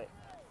old anyway.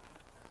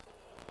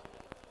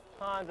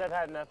 Hans, I've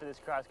had enough of this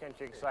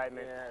cross-country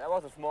excitement. Yeah, that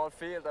was a small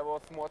field. There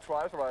was more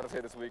trials riders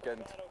here this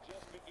weekend.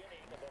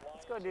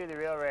 Let's go do the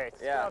real race.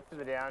 Let's Yeah. go up to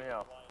the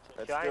downhill.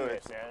 Let's Shine do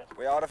this, it. man.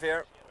 We out of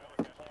here.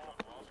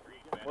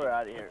 We're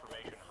out of here.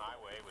 Information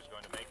highway was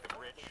going to make the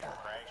rich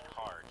crashed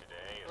hard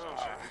today as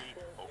uncertainty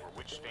over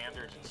which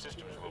standards and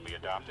systems will be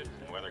adopted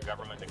and whether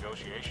government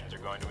negotiations are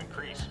going to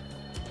increase.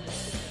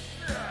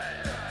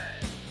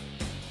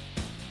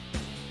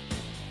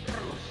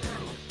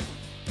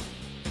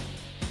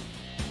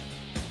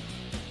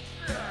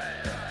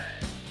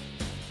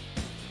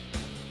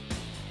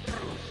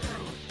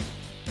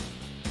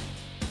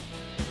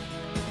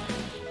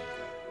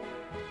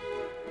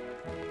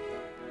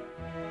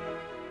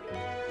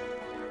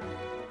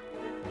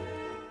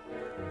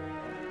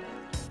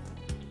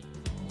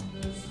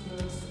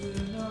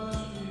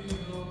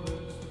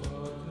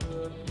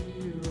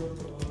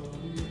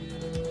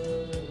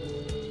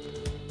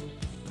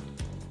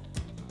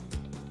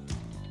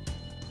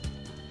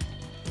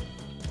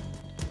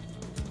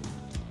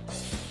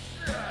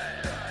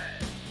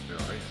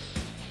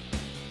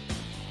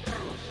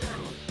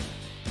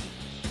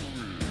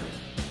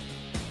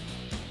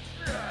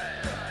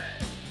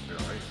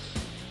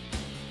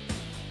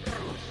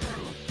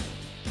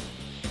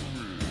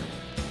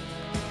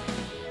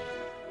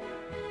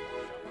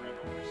 Suffering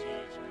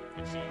overseas,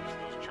 it seems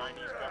those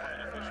Chinese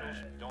government officials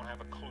don't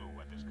have a clue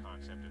what this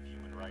concept of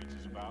human rights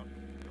is about.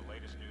 The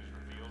latest news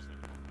reveals that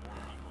more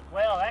people...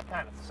 Well, that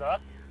kind of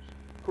sucked.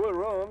 Cool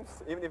rooms,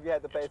 even if you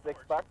had to pay $6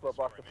 for a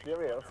box of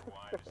cereals.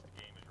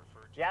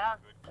 Yeah.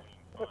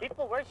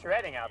 People were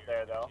shredding out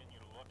there, though.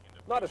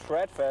 Not a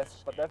shred fest,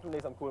 but definitely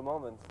some cool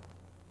moments.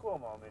 Cool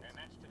moment.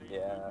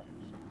 Yeah.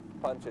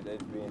 Punch it,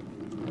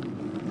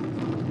 HB.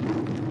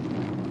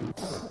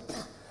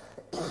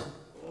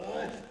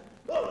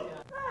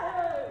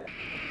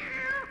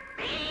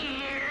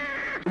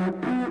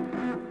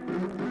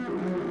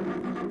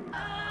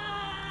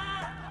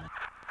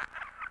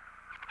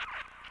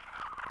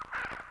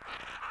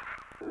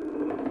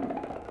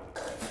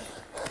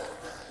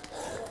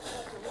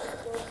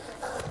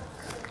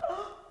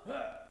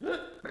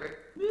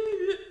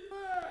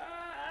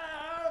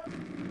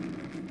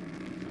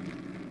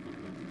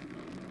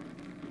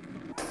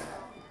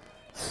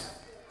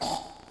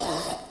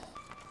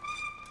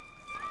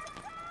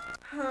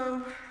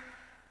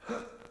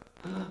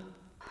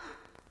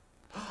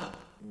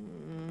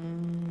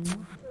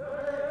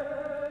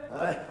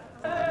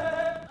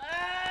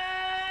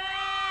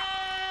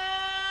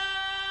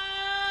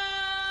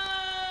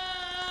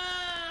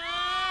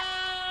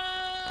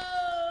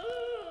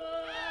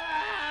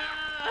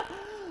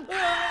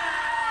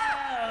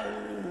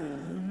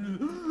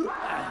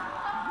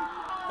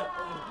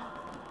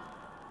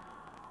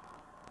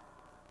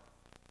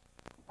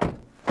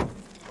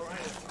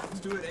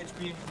 Do it,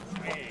 HB.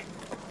 Hey.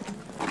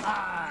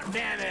 Ah,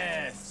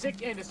 mammoth!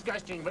 Sick and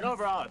disgusting, but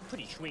overall a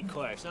pretty sweet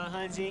course, huh,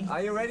 Hansi?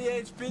 Are you ready,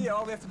 HB?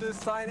 All we have to do is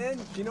sign in.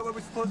 Do you know where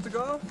we're supposed to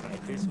go?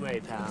 Right this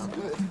way, pal.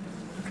 Good.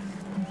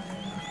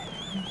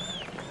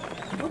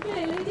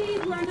 Okay,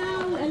 ladies, we're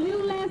now a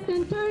little less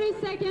than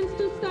 30 seconds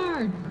to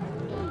start.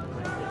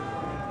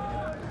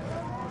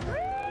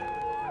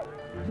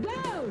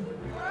 Go!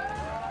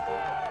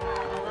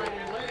 All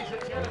right, ladies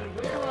and gentlemen,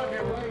 we are on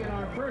your way in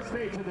our first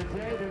stage of the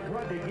day, the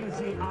Grundy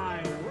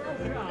UCI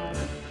World Cup.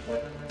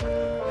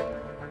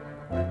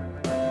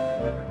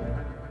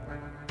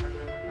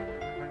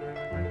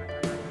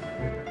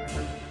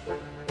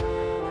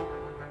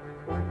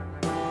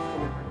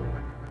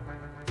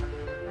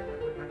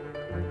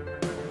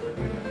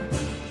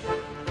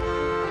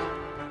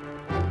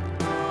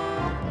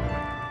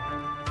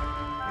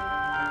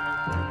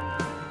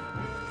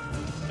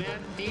 Men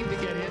need to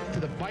get into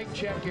the bike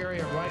check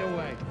area right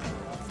away.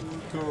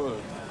 Cool.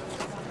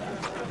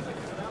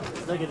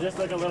 Look, is this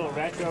like a little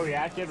retro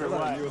reactive or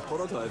what? New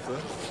prototypes, huh?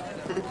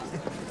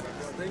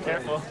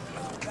 Careful.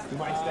 You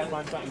might step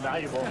on something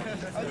valuable.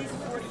 Are these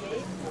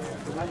 48?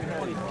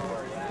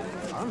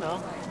 I don't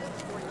know.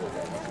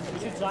 You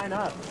should sign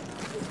up.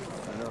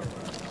 I know.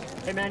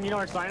 Hey man, you know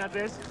where sign up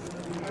is?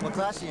 What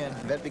class are you in?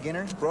 Vet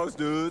beginner? Pros,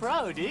 dude.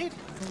 Pro, dude.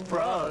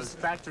 Pros.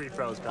 Factory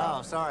pros, pal.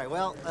 Oh, sorry.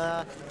 Well,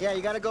 yeah,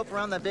 you got to go up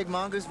around that big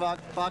mongoose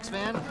box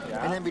fan,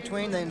 and then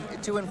between the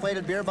two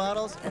inflated beer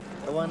bottles,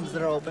 the ones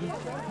that are open,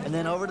 and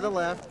then over to the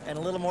left and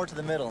a little more to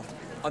the middle.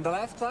 On the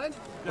left side?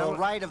 Well,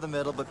 right of the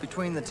middle, but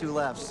between the two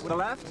lefts. The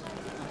left?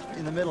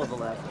 In the middle of the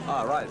left.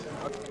 Ah, right.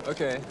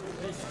 Okay.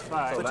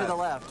 Right. So to the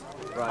left.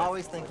 Right.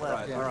 Always think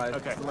left, Right. yeah. All right.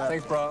 Okay.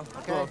 Thanks, bro.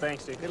 Okay. Cool,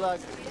 thanks, dude. Good luck.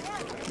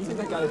 You think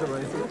that guy's a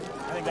racer?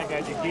 I think that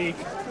guy's a geek.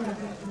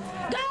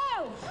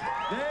 Go!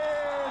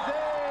 There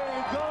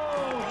they go!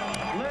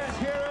 Let's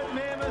hear it,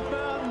 Mammoth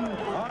Mountain,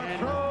 our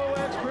pro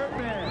expert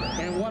man.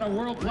 And what a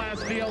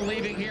world-class field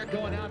leaving here,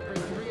 going out for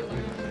 3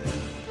 laps.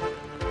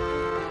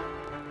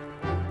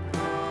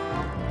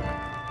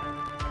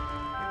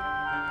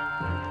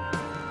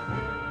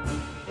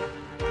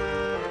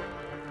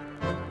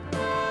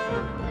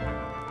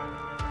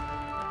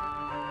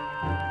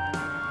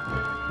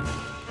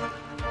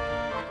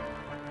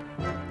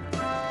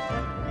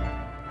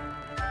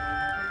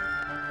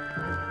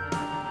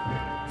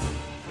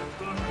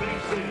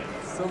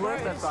 So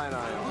where's that sign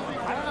on?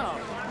 I don't know.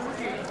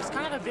 It's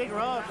kind of a big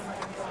row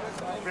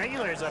of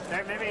regulars up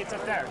there. Maybe it's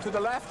up there. To the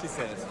left, he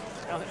said.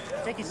 I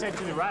think he said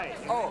to the right.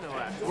 Oh, To the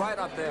left. right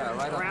up there,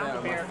 right Around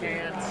up the there.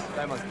 beer cans.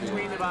 That must be.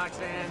 Between the box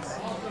fans.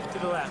 To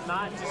the left.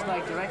 Not just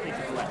like directly to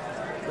the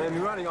left. Man,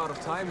 we're running out of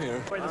time here.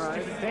 Where the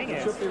stupid thing It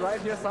is. should be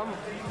right here some.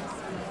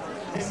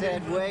 He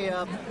said way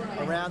up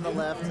around the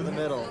left to the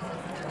middle.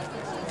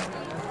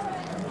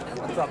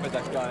 What's up with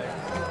that guy?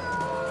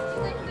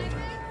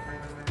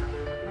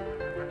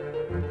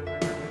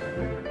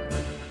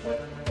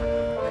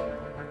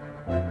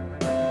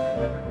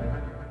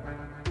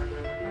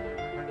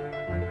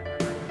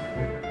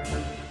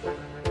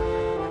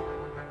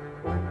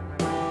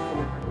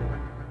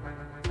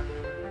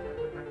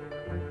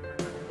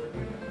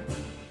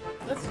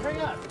 Let's hurry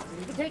up.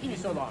 It's been taking you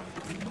so long.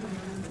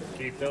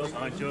 Keep those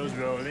honchos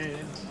rolling.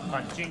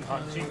 Hunching,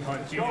 hunching,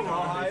 hunching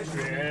on the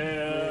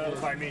trail.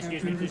 Pardon me,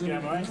 excuse me, please get out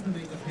of my way.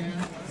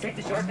 Take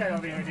the shortcut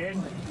over here, dude.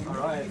 All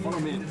right, follow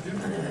me.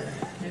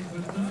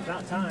 It's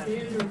about time.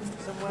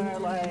 Somewhere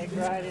like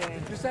right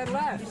in. You said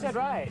left. You said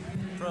right.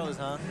 Pros,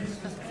 huh?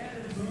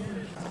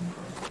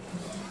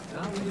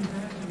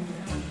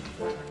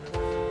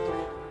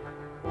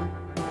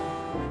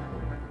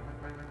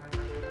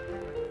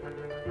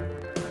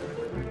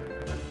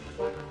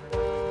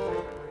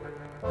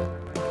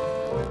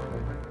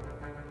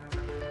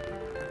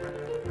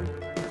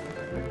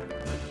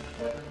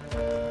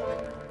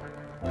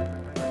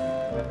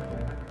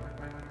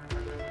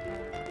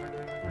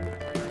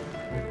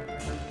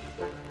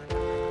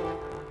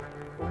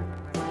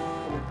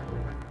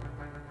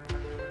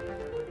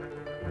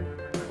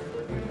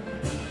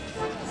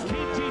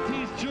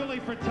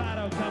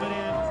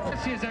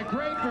 This is a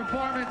great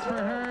performance for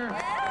her.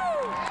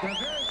 The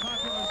very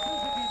popular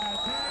Suzuki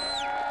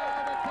Mateo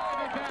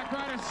coming back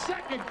right a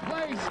second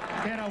place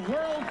in a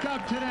World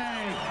Cup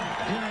today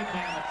here at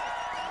Mammoth.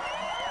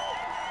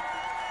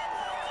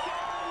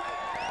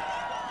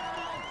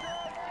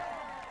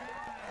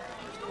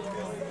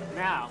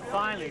 Now,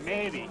 finally,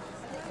 maybe,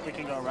 we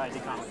can go ride the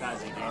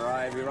kamikaze again. All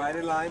right, we ride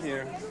in line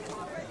here.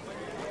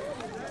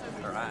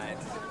 All right.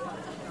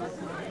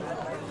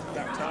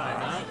 Got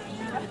time, huh?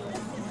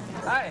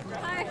 Hi.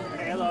 Hi.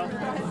 Hey, hello.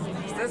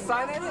 Is this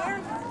sign in here?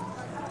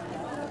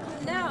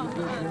 No.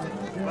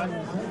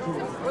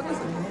 What is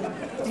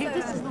it? Dude,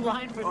 this is the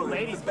line for the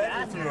ladies'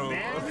 bathroom,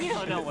 man. You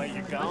don't know where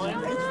you're going.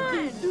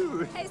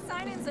 Hey,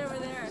 sign-in's over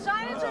there.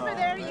 Sign-in's over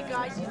there, you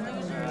guys, you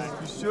losers.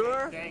 You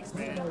sure? Thanks,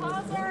 man.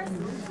 Posers.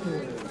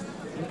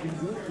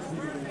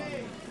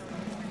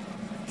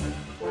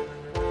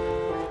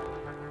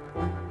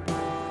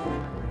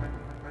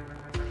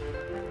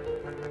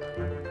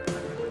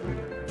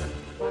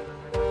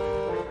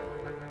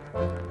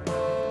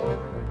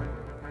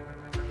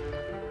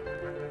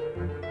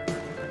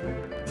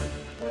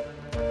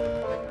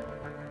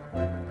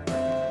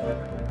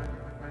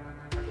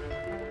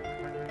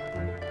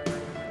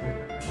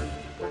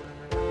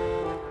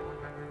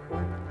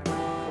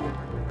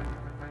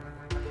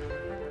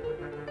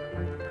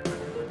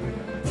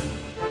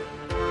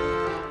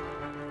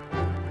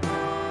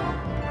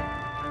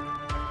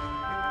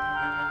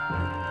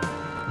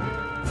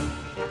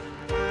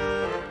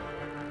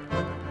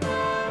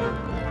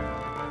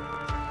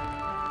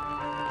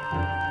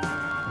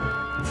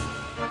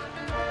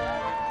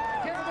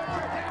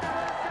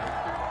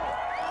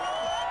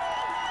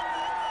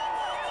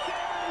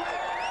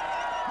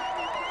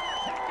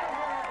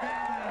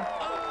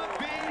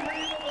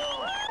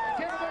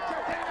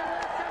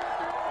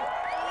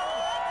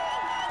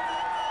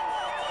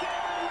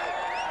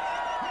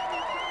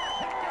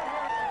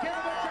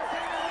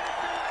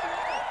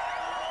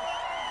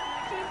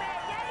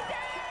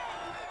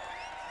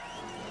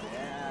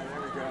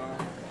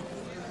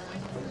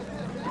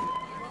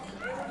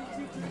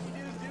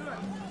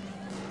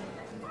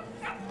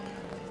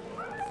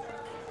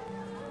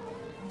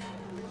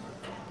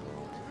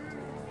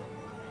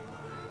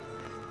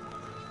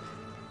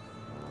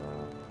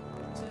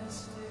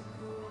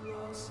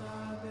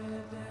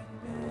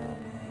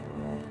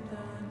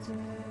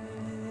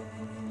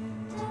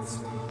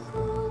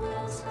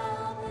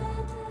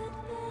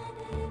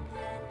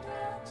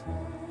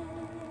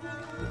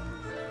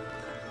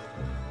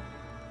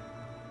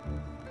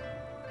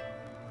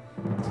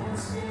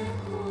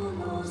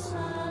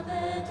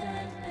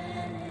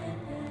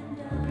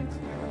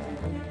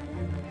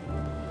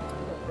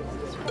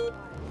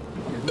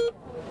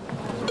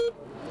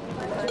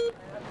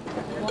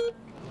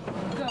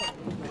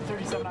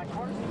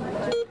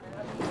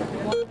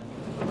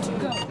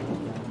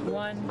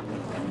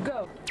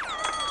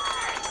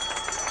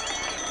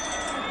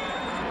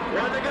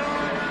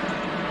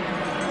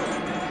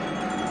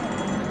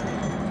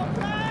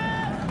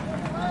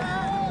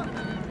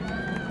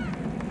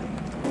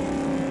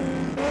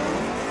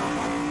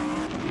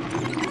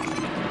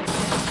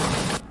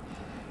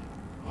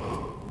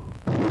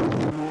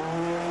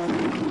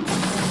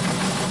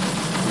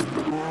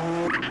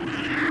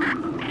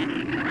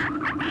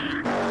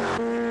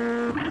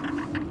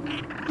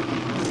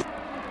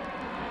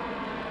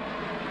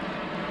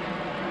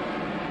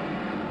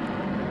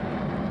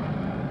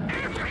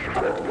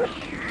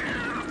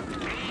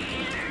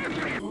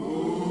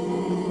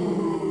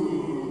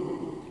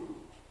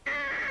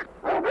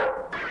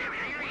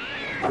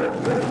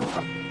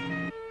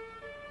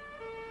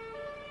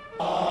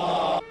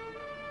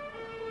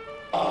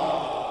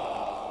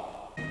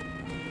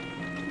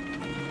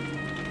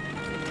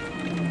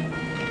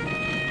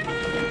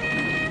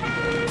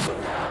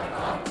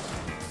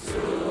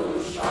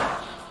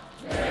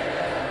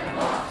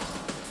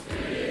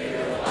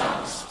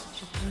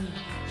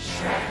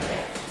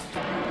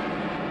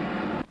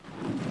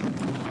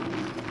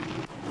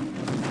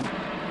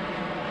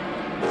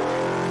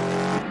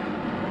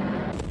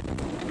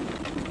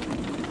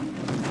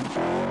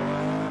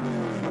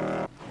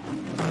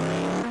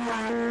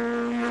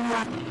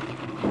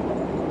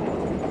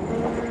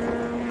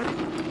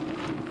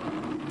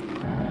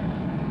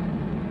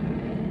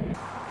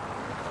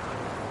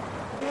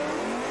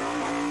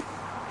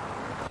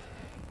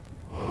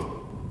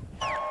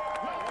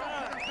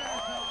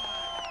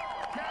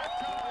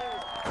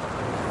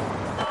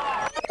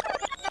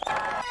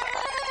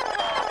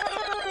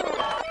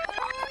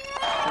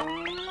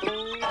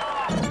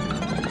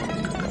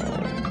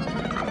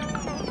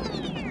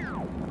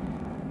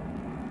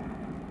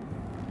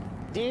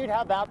 Dude,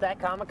 how about that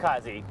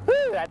kamikaze?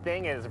 Woo, that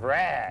thing is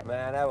rad.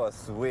 Man, that was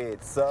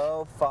sweet.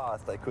 So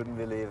fast, I couldn't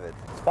believe it.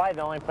 It's probably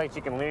the only place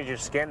you can lose your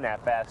skin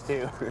that fast,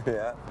 too.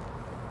 Yeah.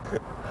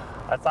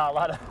 I saw a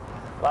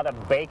lot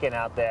of bacon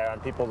out there on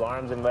people's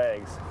arms and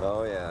legs.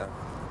 Oh, yeah.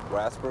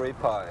 Raspberry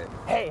Pi.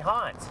 Hey,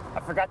 Hans,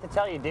 I forgot to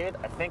tell you, dude.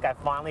 I think I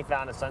finally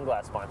found a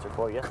sunglass sponsor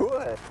for you.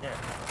 Cool. Yeah.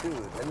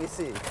 Dude, let me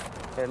see.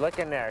 Here, look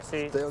in there.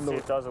 See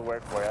if those will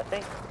work for you. I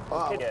think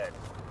we did.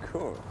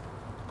 Cool.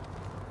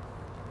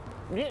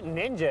 Yeah,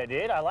 ninja,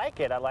 dude. I like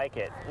it. I like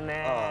it.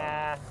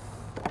 Nah,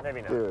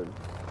 maybe not. Dude.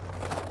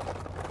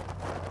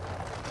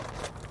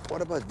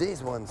 What about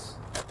these ones?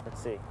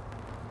 Let's see.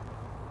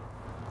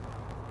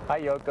 Hi,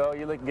 Yoko.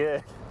 You look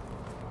good.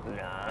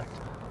 Nah.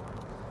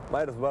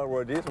 Might as well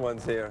wear these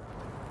ones here.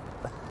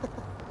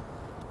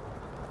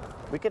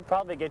 We could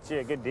probably get you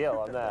a good deal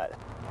on that.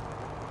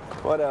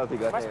 What else you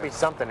got Must here? be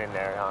something in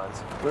there,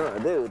 Hans. No,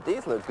 dude,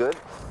 these look good.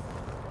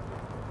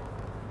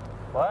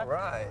 What?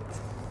 Right.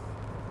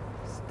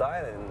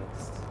 Styling.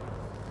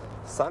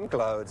 Sun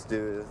clouds,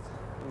 dude.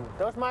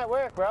 Those might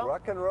work, bro.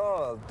 Rock and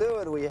roll.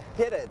 Dude, we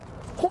hit it.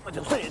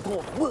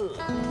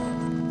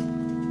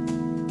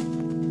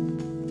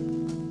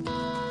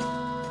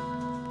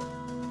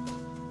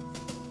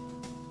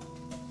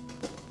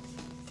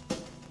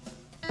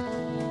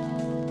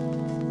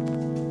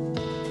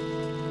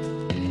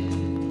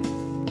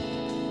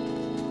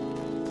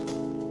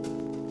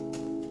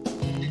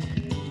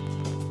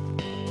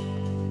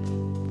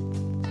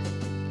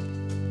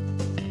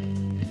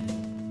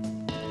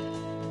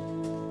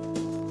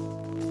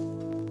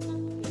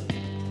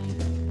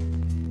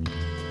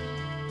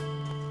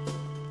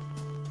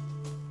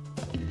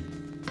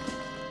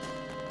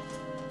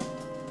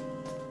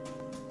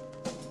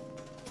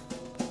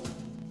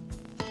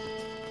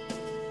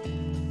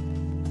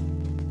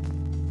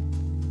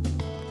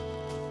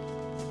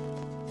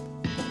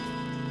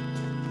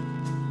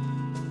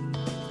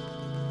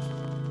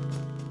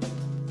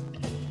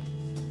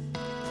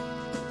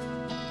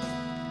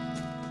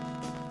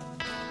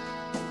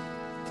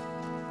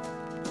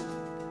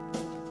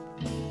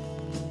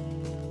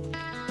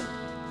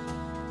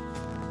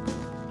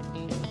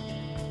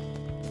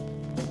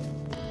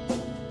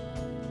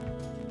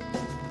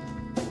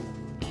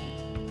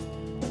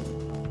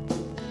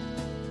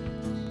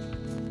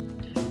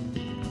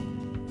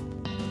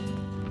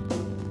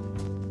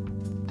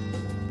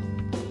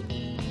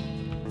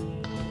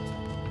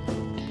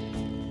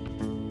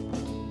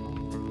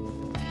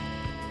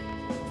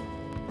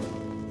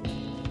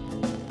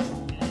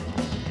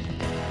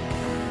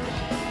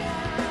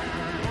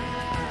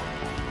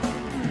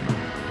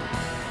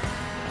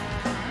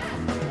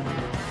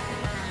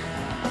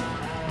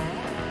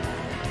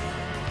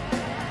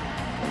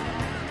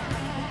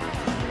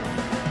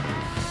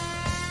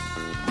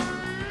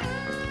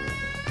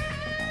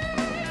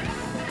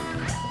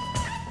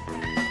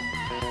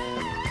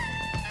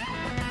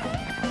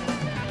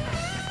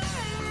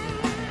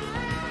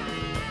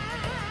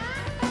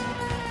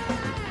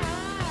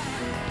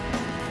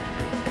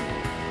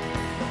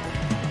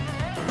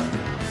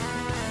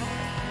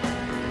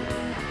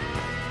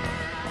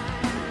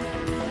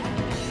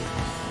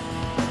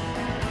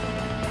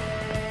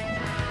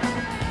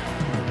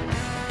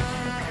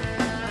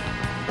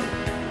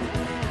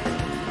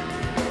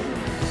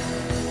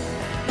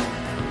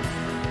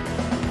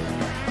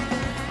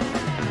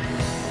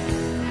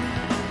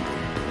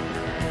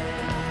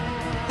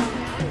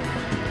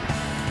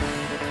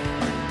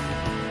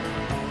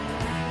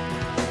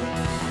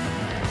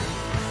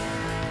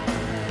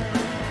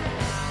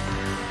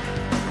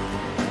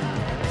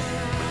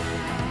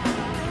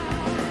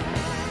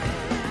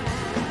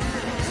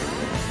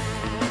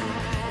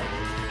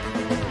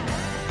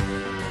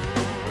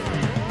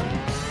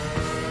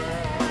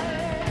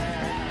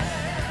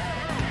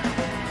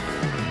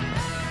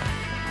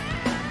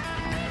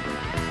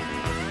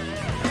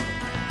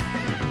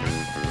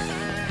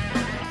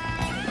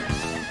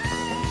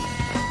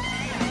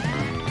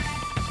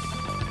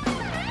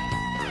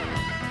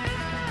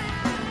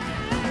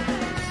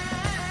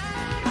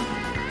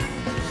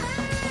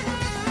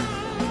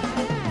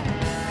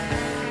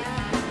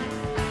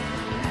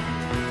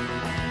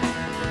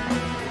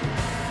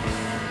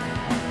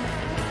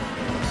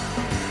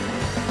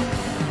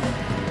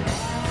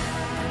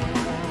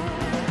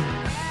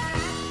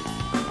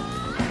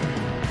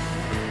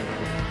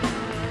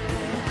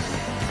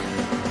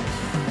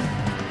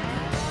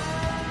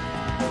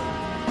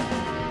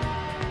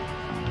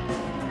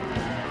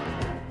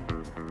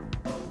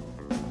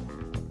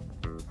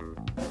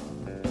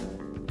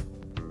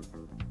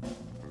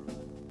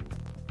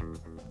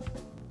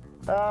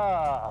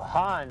 Oh,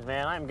 Hans,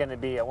 man, I'm gonna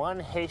be a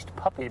one-haste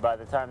puppy by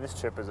the time this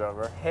trip is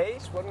over.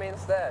 Haste? What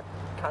means that?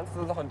 Kannst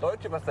du das auch in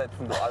Deutsch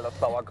übersetzen, du alter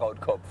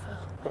Sauerkrautkopf?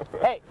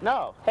 Hey,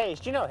 no,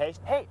 haste, you know haste.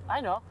 Hey, I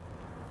know.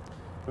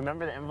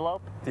 Remember the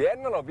envelope? The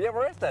envelope? Yeah,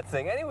 where is that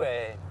thing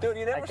anyway? Dude,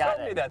 you never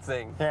showed me that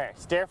thing. Here,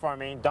 steer for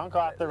me. Don't go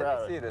off the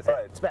road. Let me see this.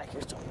 Right. It's back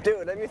here still.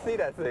 Dude, let me see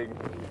that thing.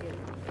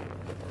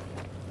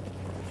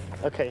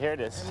 Okay, here it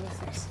is.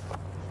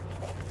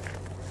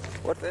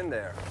 What's in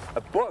there?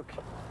 A book.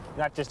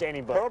 Not just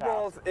any book.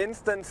 Herbold's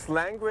Instant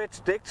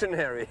Language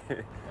Dictionary.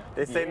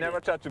 They say never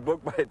judge a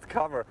book by its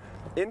cover.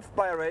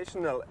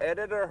 Inspirational.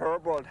 Editor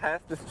Herbold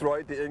has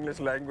destroyed the English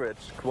language.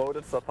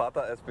 Quoted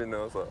Zapata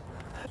Espinosa.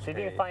 So you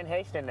can find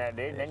haste in there,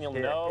 dude. Then you'll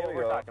know what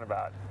we're talking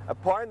about. A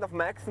point of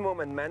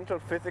maximum and mental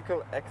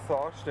physical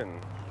exhaustion.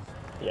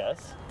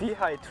 Yes.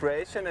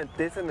 Dehydration and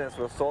dizziness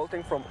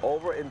resulting from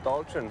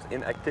overindulgence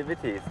in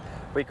activities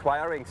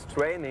requiring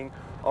straining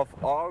of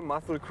all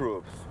muscle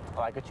groups.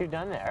 Like what you've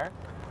done there.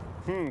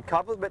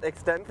 Coupled with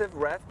extensive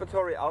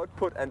respiratory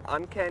output and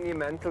uncanny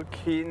mental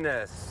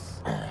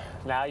keenness.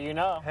 Now you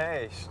know.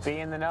 Haste. Be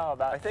in the know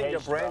about I think your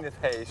haste, brain bro. is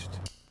haste.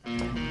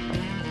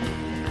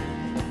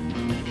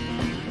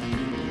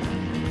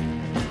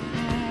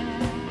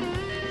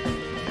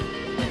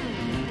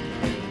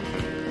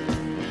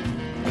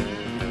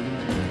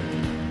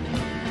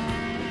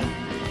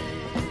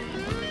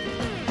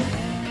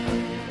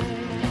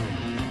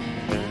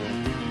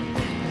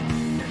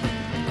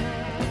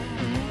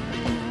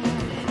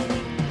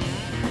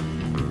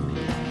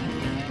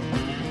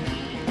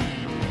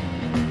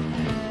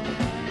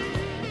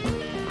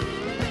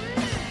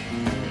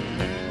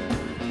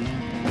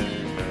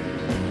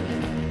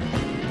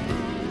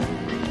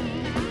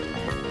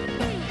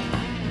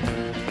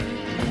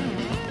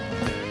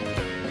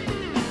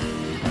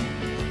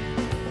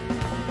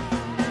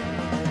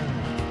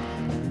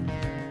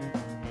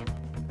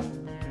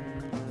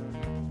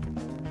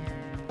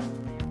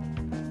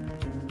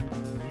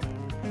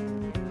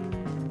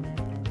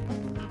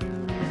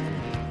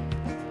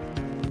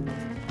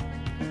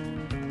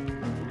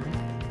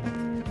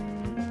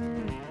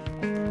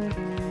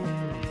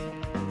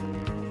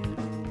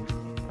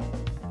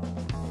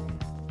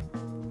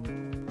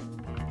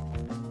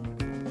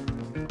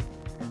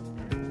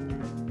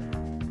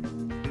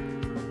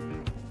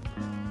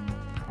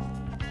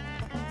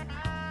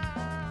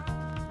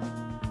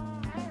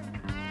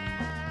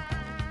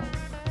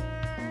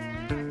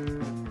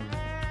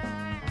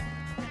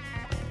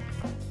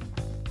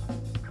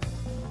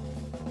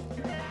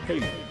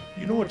 Hey,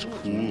 you know what's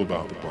cool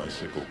about the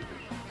bicycle?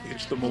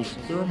 It's the most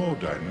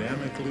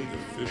thermodynamically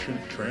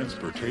efficient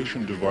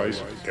transportation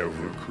device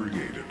ever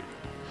created.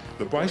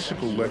 The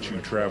bicycle lets you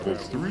travel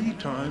 3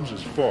 times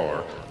as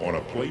far on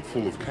a plate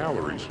full of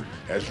calories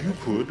as you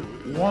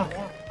could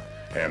walking.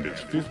 And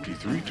it's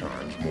 53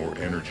 times more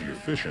energy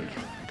efficient,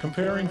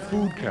 comparing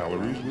food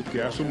calories with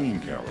gasoline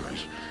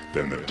calories,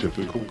 than the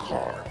typical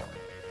car.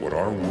 What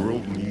our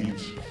world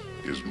needs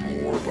is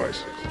more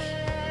bicycles.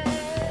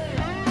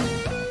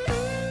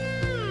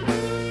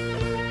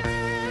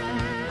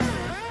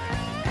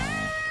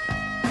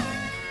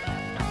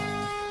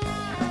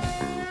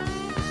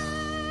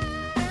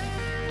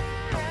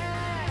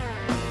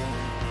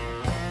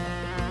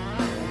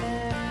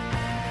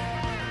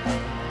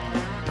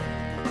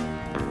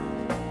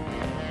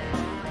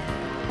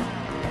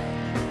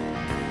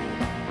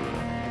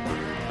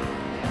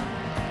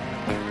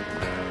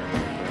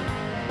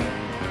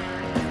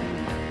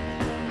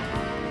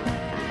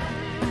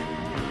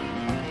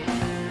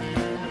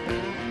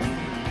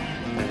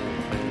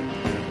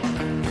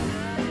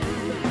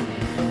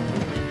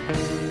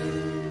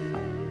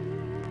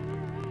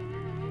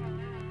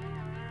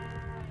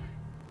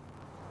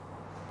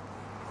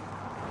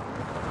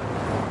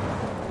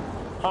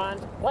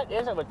 Hans, what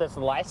is it with this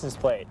license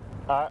plate?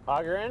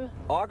 Augerin?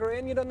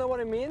 Augerin? You don't know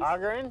what it means?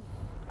 Augerin?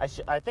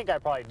 I think I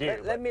probably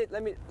do.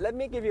 Let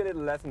me give you a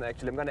little lesson.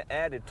 Actually, I'm gonna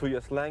add it to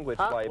your language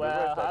Bible.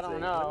 Well, I don't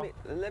know.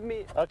 Let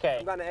me. Okay.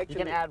 I'm gonna actually.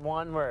 You can add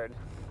one word.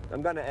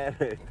 I'm gonna add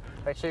it.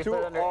 Make sure you put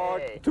it under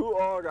A. To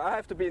order. I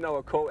have to be now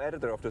a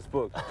co-editor of this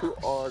book. To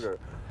order.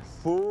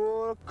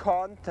 Full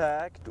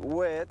contact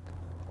with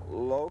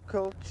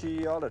local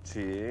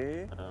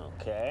geology.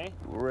 Okay.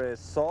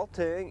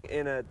 Resulting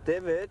in a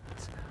divot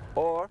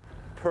or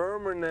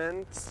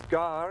permanent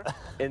scar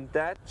in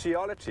that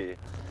geology.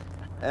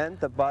 And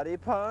the body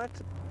part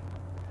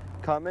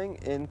coming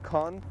in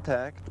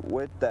contact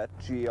with that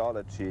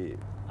geology.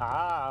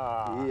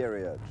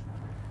 Period.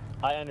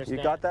 I understand.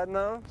 You got that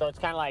now? So it's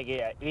kind of like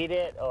eat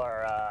it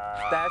or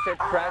stash it,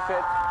 crash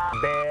it,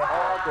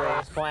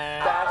 face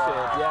plant. Stash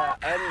it, yeah,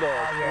 end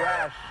it,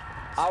 crash,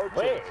 ouch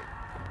it.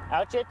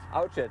 Ouch it?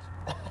 Ouch it.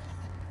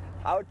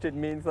 Ouch it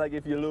means like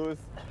if you lose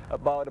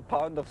about a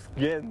pound of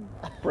skin,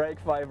 break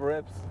 5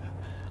 ribs.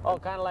 Oh,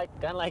 kind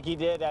of like you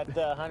did at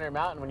Hunter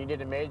Mountain when you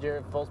did a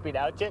major full-speed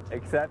ouch it?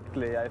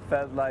 Exactly. I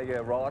felt like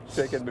a raw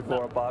chicken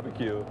before a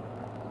barbecue.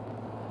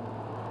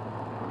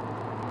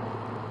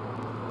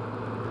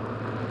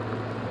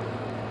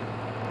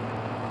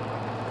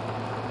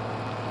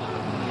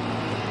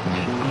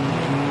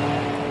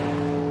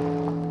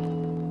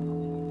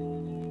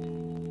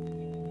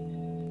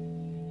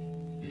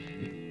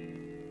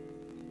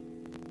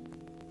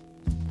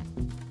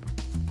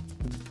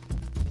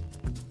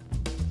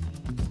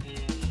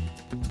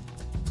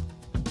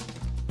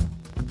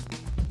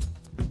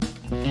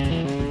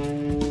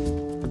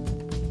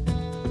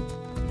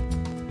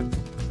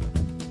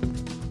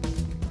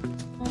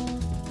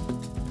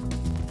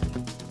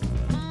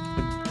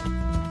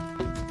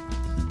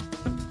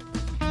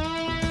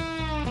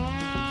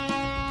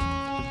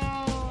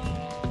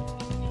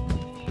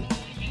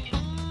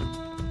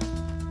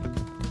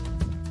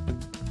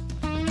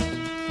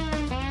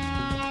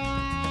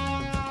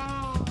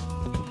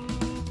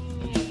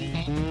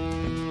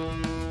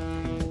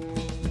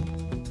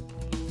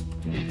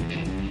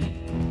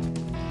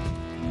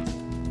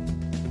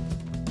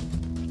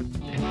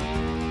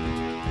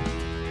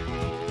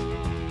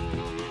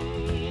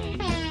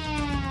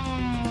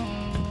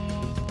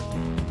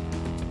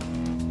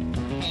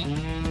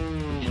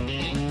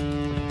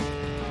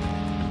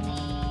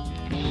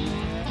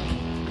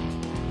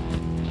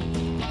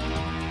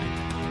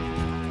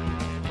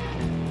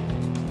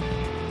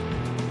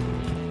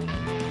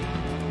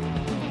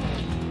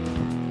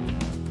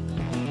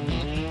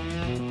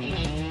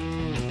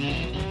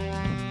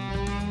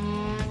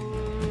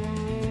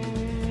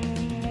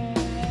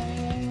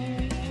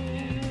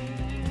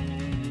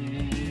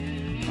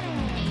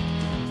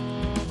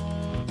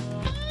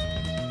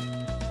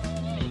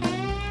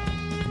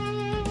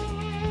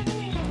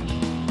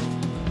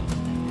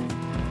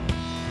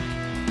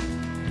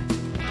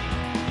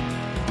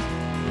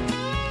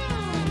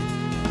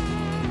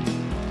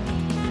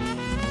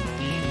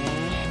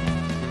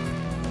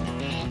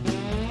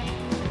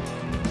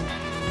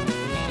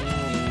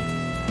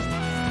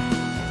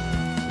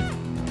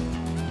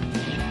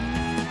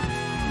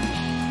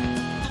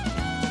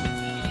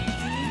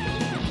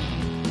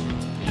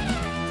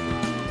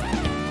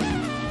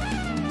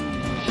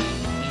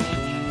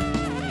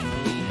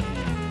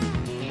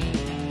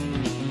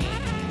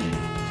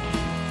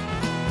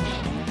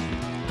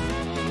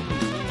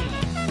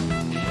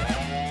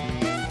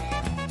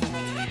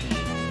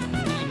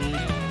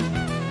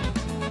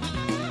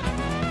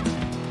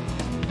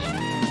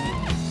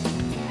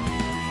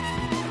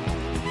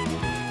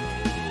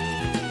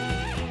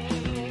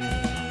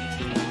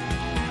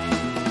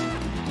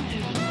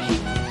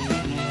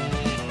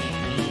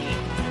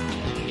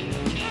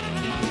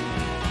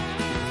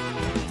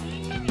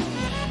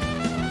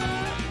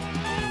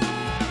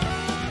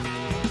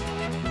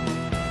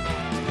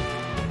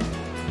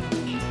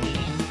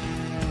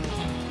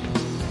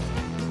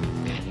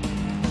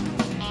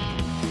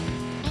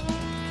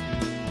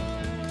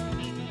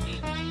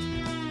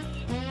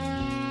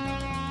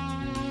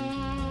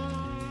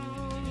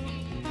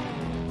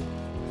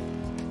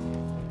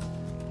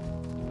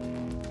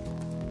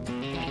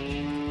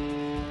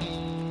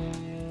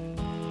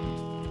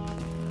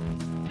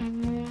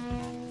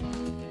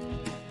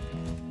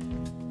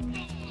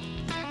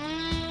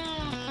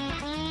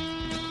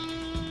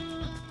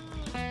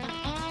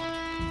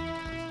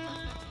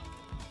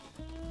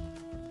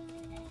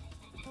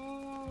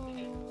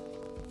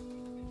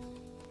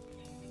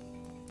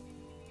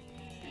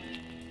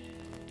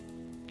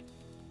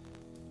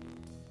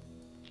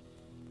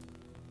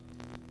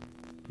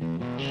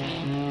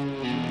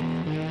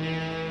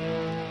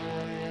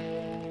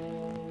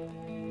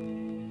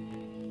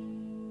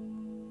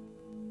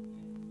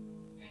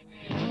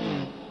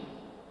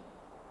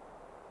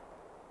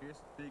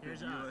 like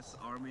a U.S.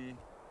 Army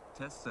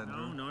test center.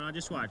 No,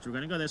 just watch. We're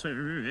gonna go this way.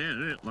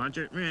 Launch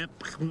it.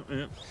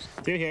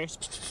 Through here.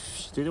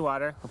 Through the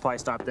water. We'll probably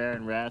stop there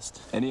and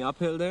rest. Any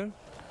uphill there?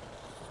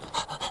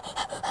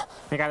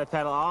 I gotta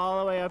pedal all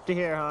the way up to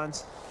here,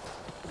 Hans.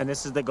 And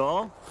this is the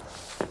goal.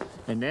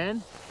 And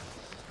then,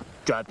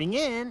 dropping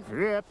in.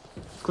 Rip.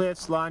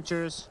 Cliffs,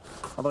 launchers.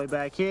 All the way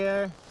back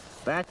here.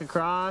 Back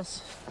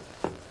across.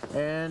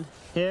 And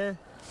here.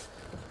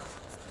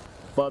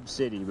 Bub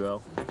City,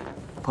 bro.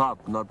 Pub,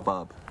 not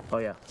Bob. Oh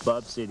yeah,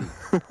 Bub City.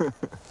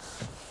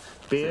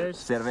 Beers.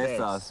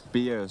 Cervezas,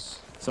 beers.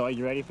 So are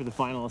you ready for the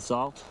final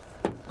assault?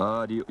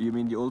 You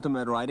mean the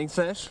ultimate riding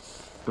sesh?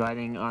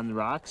 Riding on the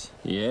rocks?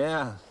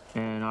 Yeah.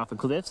 And off the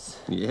cliffs?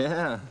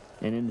 Yeah.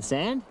 And in the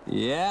sand?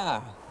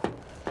 Yeah.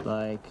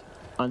 Like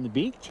on the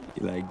beach?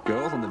 Like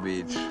girls on the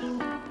beach.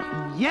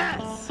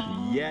 Yes!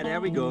 Yeah,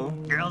 there we go.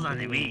 Girls on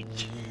the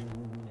beach.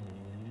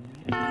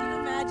 Can you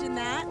imagine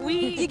that?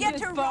 You get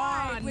just to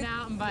bond ride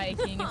mountain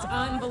biking. It's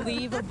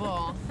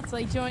unbelievable. It's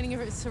like joining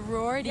a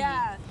sorority.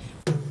 Yeah.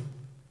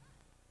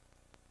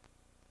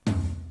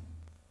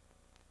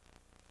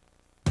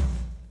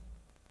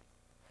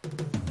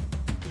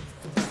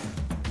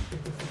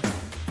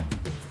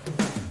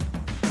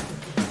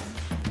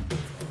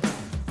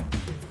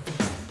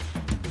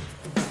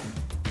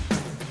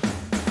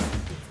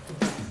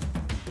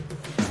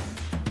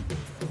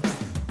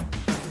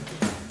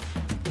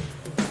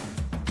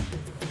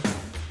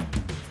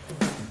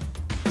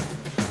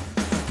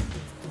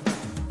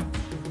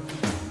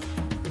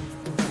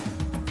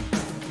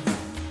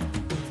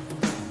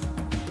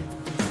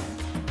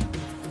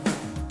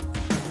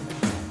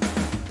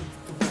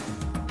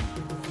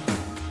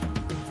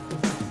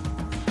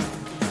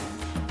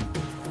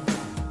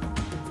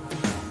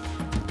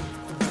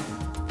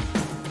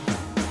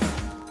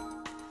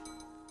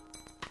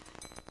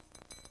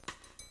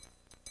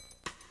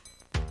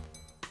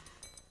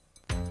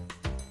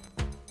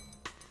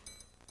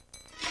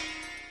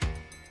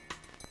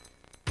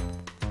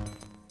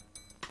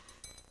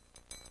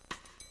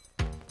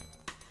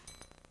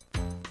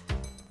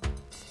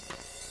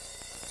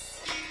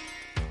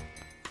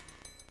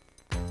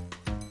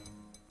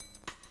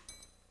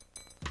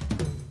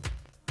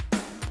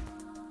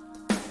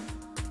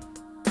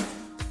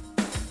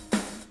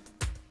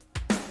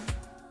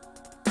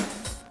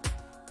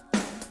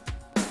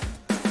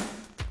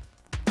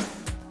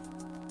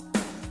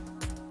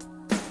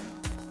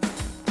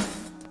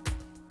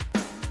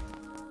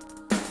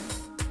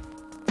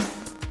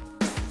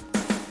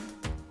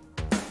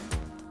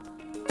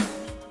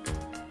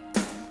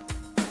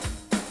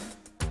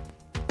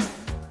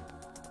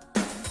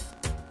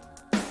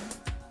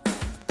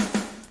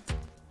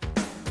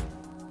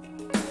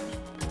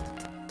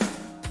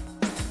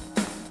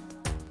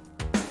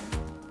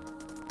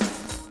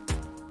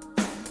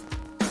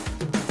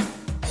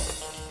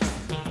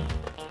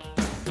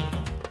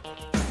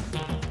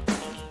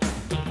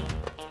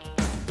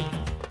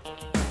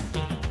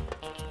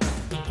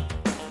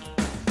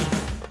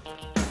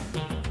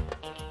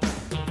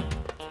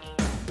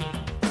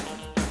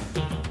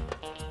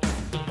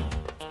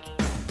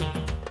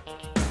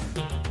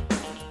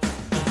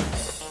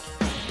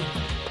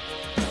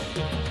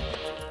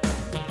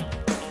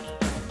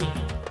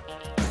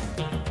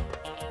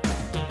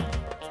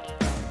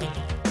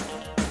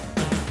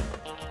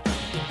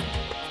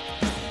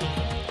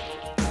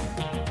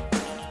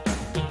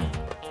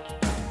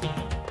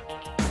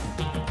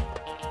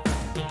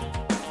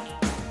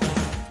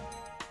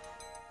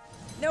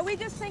 No, we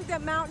just think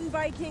that mountain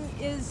biking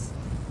is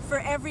for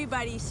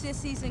everybody,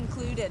 sissies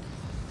included.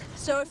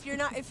 So if you're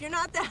not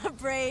that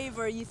brave,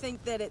 or you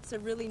think that it's a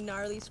really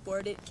gnarly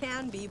sport, it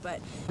can be,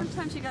 but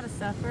sometimes you gotta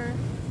suffer,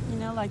 you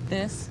know, like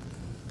this.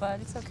 But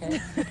it's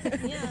okay.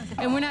 Yeah.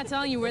 And we're not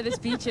telling you where this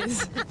beach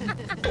is.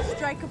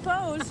 Strike a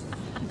pose.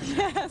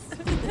 Yes.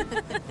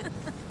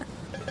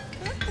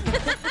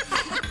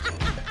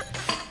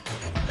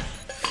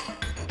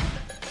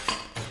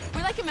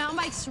 We're like a mountain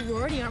bike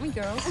sorority, aren't we,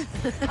 girls?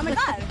 Oh my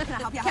God! Can I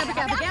help you?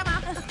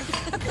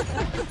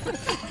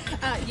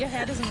 Your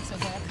hair doesn't look so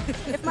bad.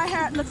 If my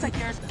hair looks like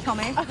yours, kill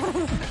me.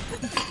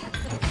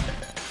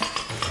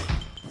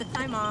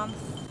 Hi, Mom.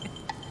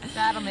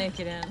 That'll make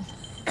it in.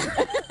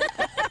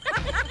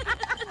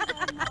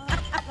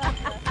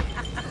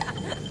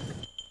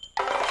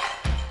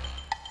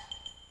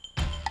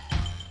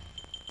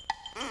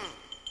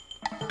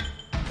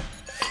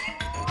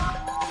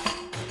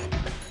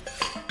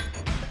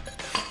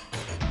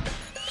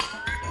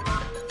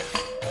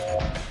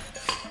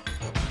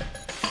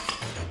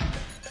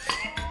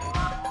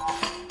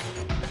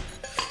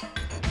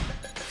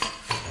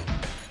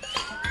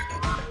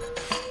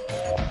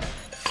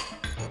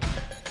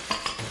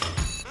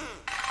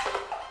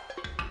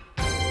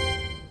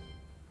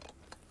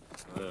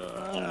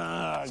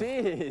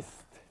 Jeez,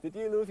 did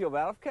you lose your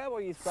valve cap, or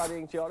are you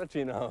studying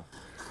geology now?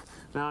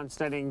 Now I'm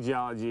studying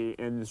geology,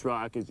 and this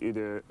rock is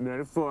either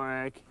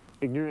metaphoric,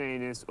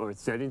 ignoramus, or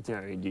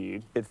sedentary,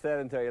 dude. It's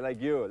sedentary,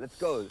 like you. Let's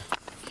go.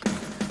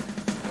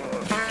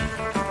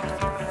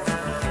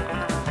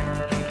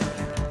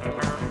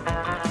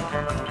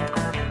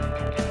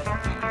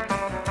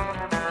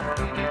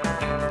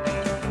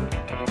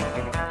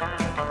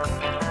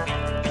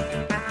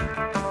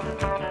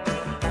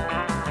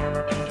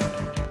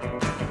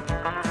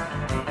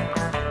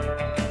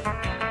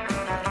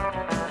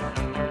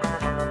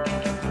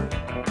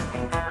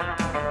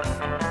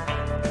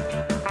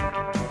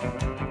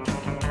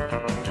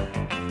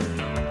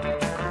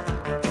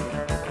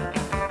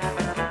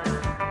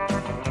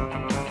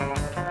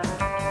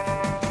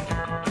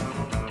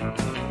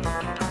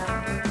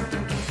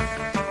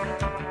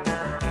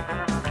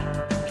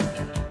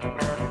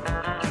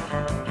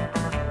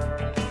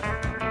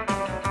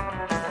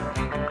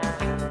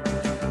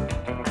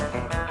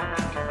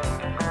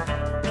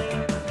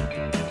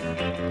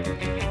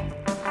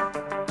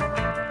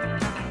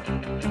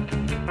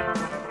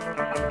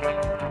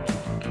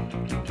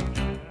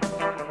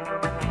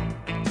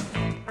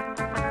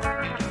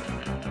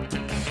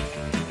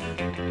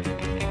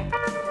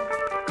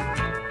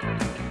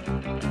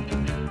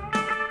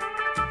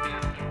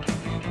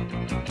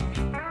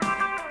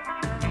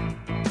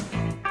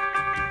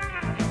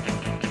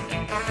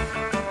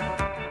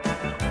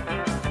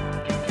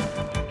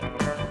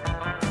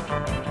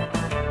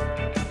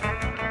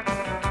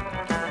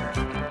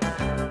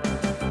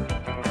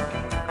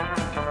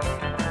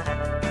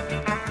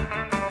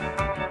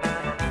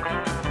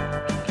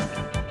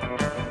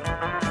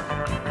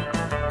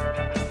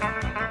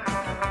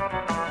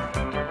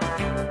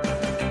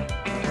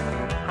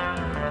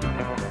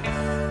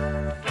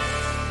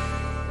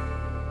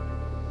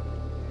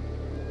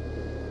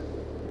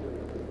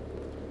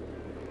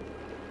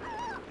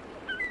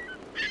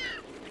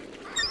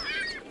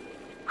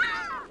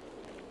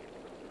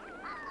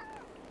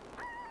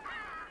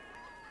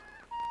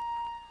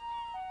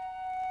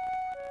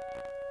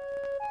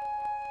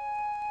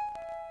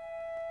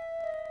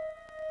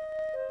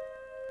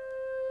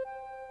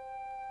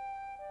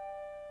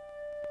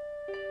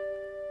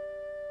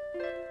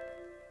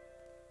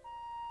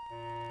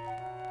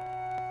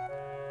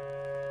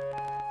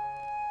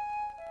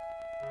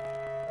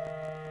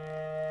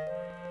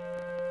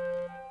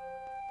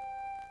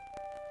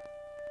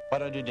 Why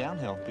do I do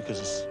downhill?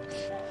 Because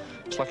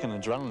it's like an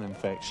adrenaline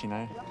fix, you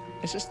know?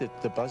 It's just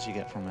the buzz you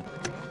get from it.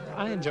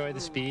 I enjoy the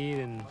speed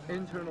and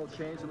internal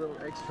change, a little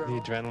extra.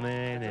 The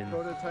adrenaline and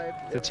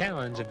prototype. The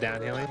challenge of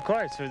downhilling. Of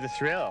course, for the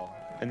thrill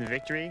and the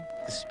victory,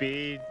 the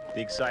speed,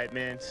 the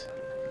excitement,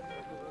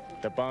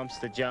 the bumps,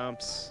 the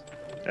jumps,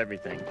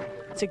 everything.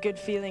 It's a good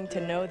feeling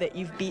to know that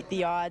you've beat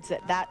the odds,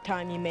 that that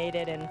time you made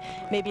it, and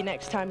maybe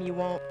next time you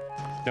won't.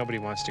 Nobody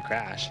wants to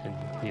crash, and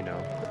you know,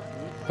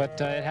 but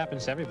it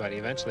happens to everybody.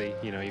 Eventually,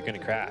 you know, you're going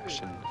to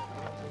crash, and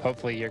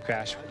hopefully your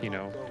crash, you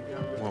know,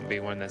 won't be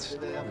one that's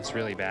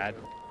really bad.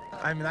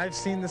 I mean, I've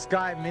seen this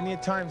guy many a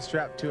time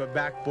strapped to a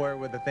backboard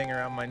with a thing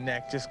around my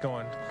neck, just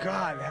going,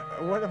 God,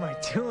 what am I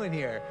doing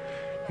here?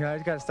 You know, I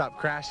just got to stop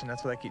crashing.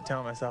 That's what I keep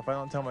telling myself. I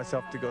don't tell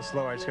myself to go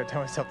slower. I just got to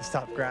tell myself to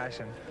stop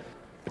crashing.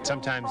 But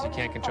sometimes you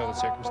can't control the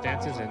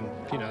circumstances, and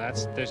you know,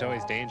 there's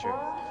always danger,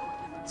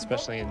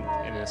 especially in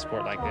a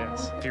sport like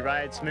this. If you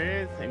ride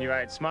smooth and you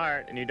ride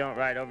smart and you don't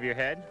ride over your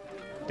head,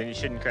 then you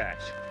shouldn't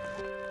crash.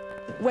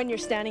 When you're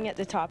standing at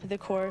the top of the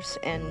course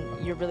and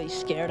you're really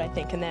scared, I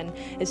think, and then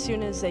as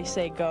soon as they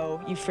say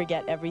go, you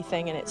forget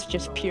everything and it's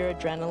just pure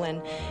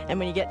adrenaline. And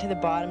when you get to the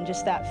bottom,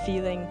 just that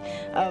feeling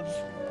of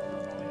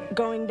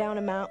going down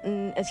a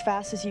mountain as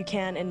fast as you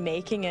can and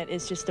making it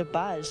is just a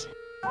buzz.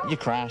 You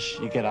crash,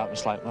 you get up,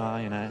 it's like, well,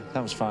 you know,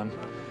 that was fun.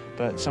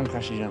 But some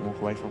crashes you don't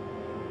walk away from.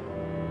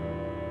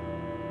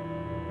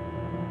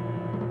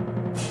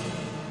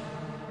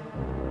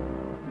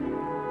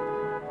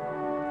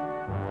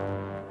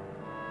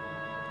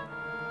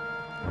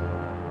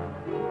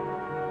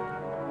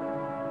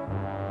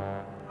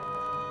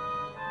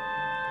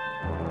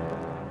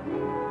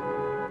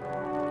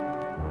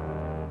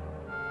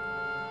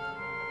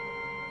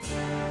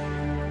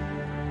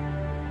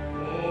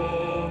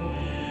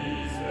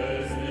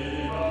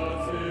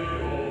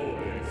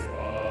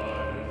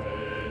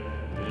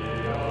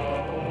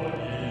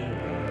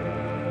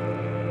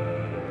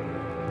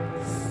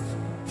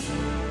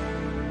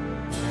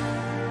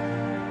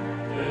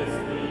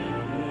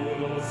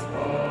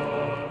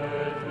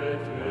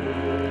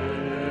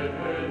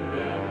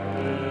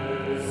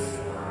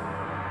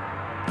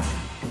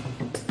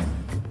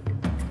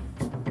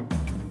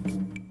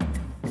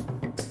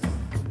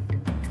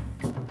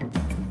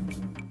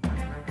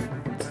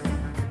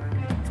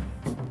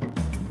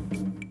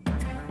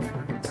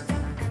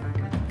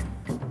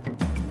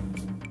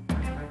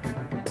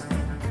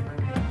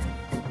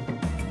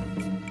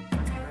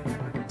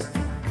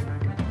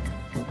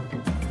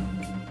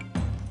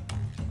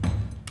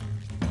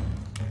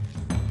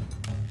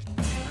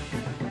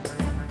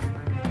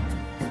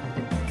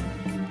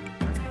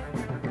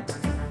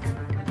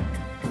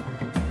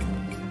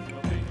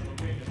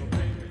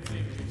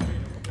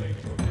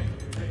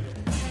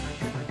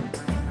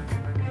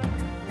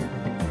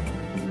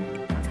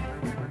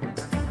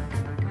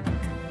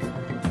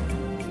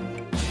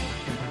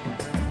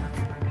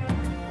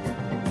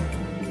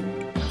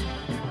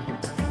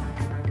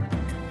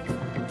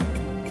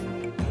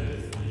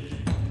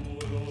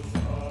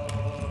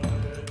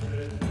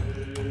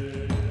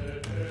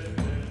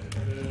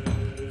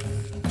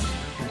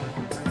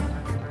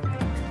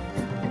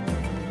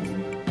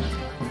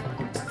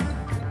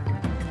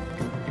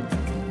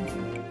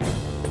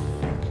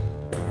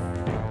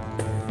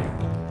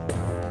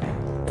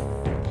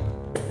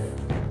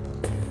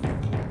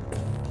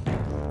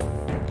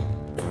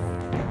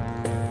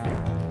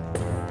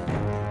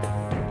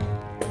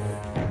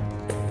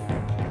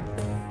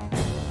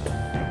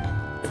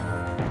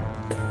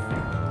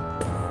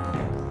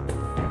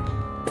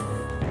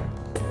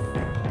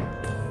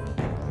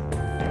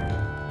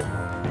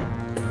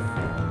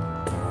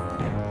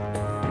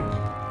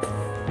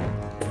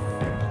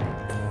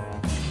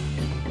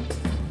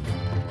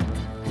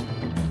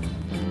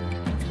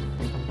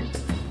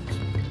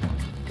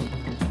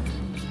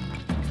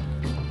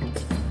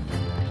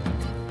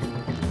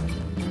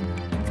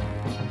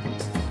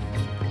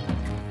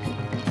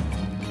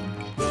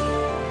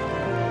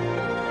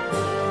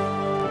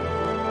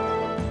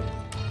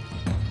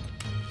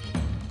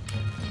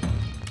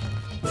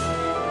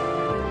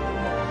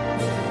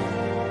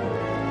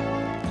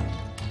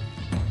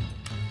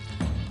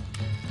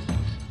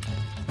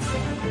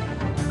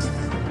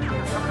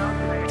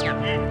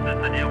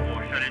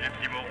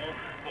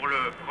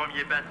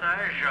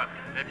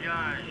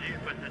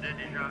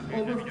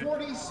 Over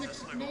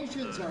 46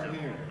 nations are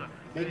here,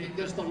 making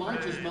this the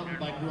largest mountain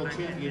bike world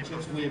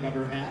championships we have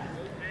ever had.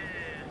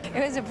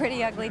 It was a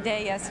pretty ugly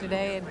day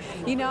yesterday,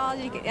 and you know,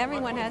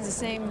 everyone has the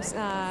same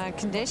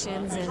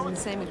conditions and the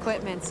same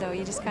equipment, so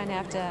you just kind of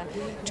have to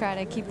try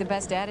to keep the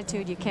best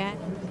attitude you can.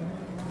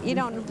 You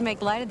don't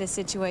make light of this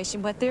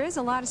situation, but there is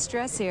a lot of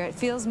stress here. It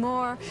feels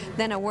more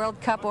than a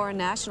World Cup or a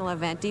national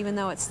event, even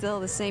though it's still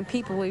the same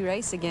people we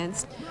race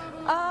against.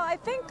 I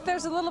think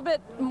there's a little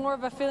bit more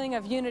of a feeling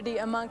of unity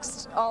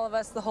amongst all of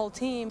us, the whole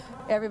team.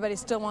 Everybody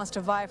still wants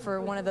to vie for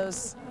one of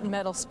those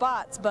medal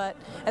spots, but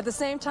at the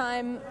same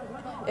time,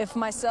 if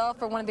myself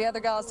or one of the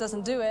other gals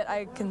doesn't do it,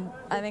 I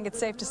think it's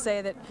safe to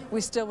say that we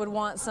still would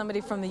want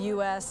somebody from the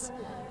U.S.,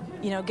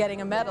 you know,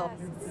 getting a medal.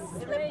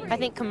 I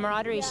think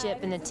camaraderie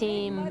in the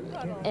team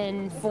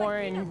in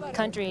foreign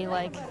country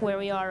like where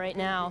we are right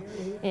now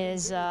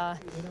is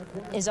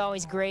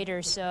always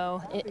greater.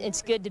 So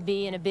it's good to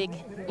be in a big,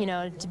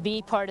 to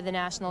be part of the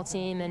national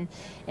team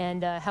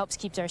and helps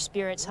keeps our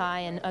spirits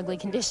high in ugly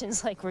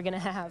conditions like we're going to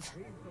have.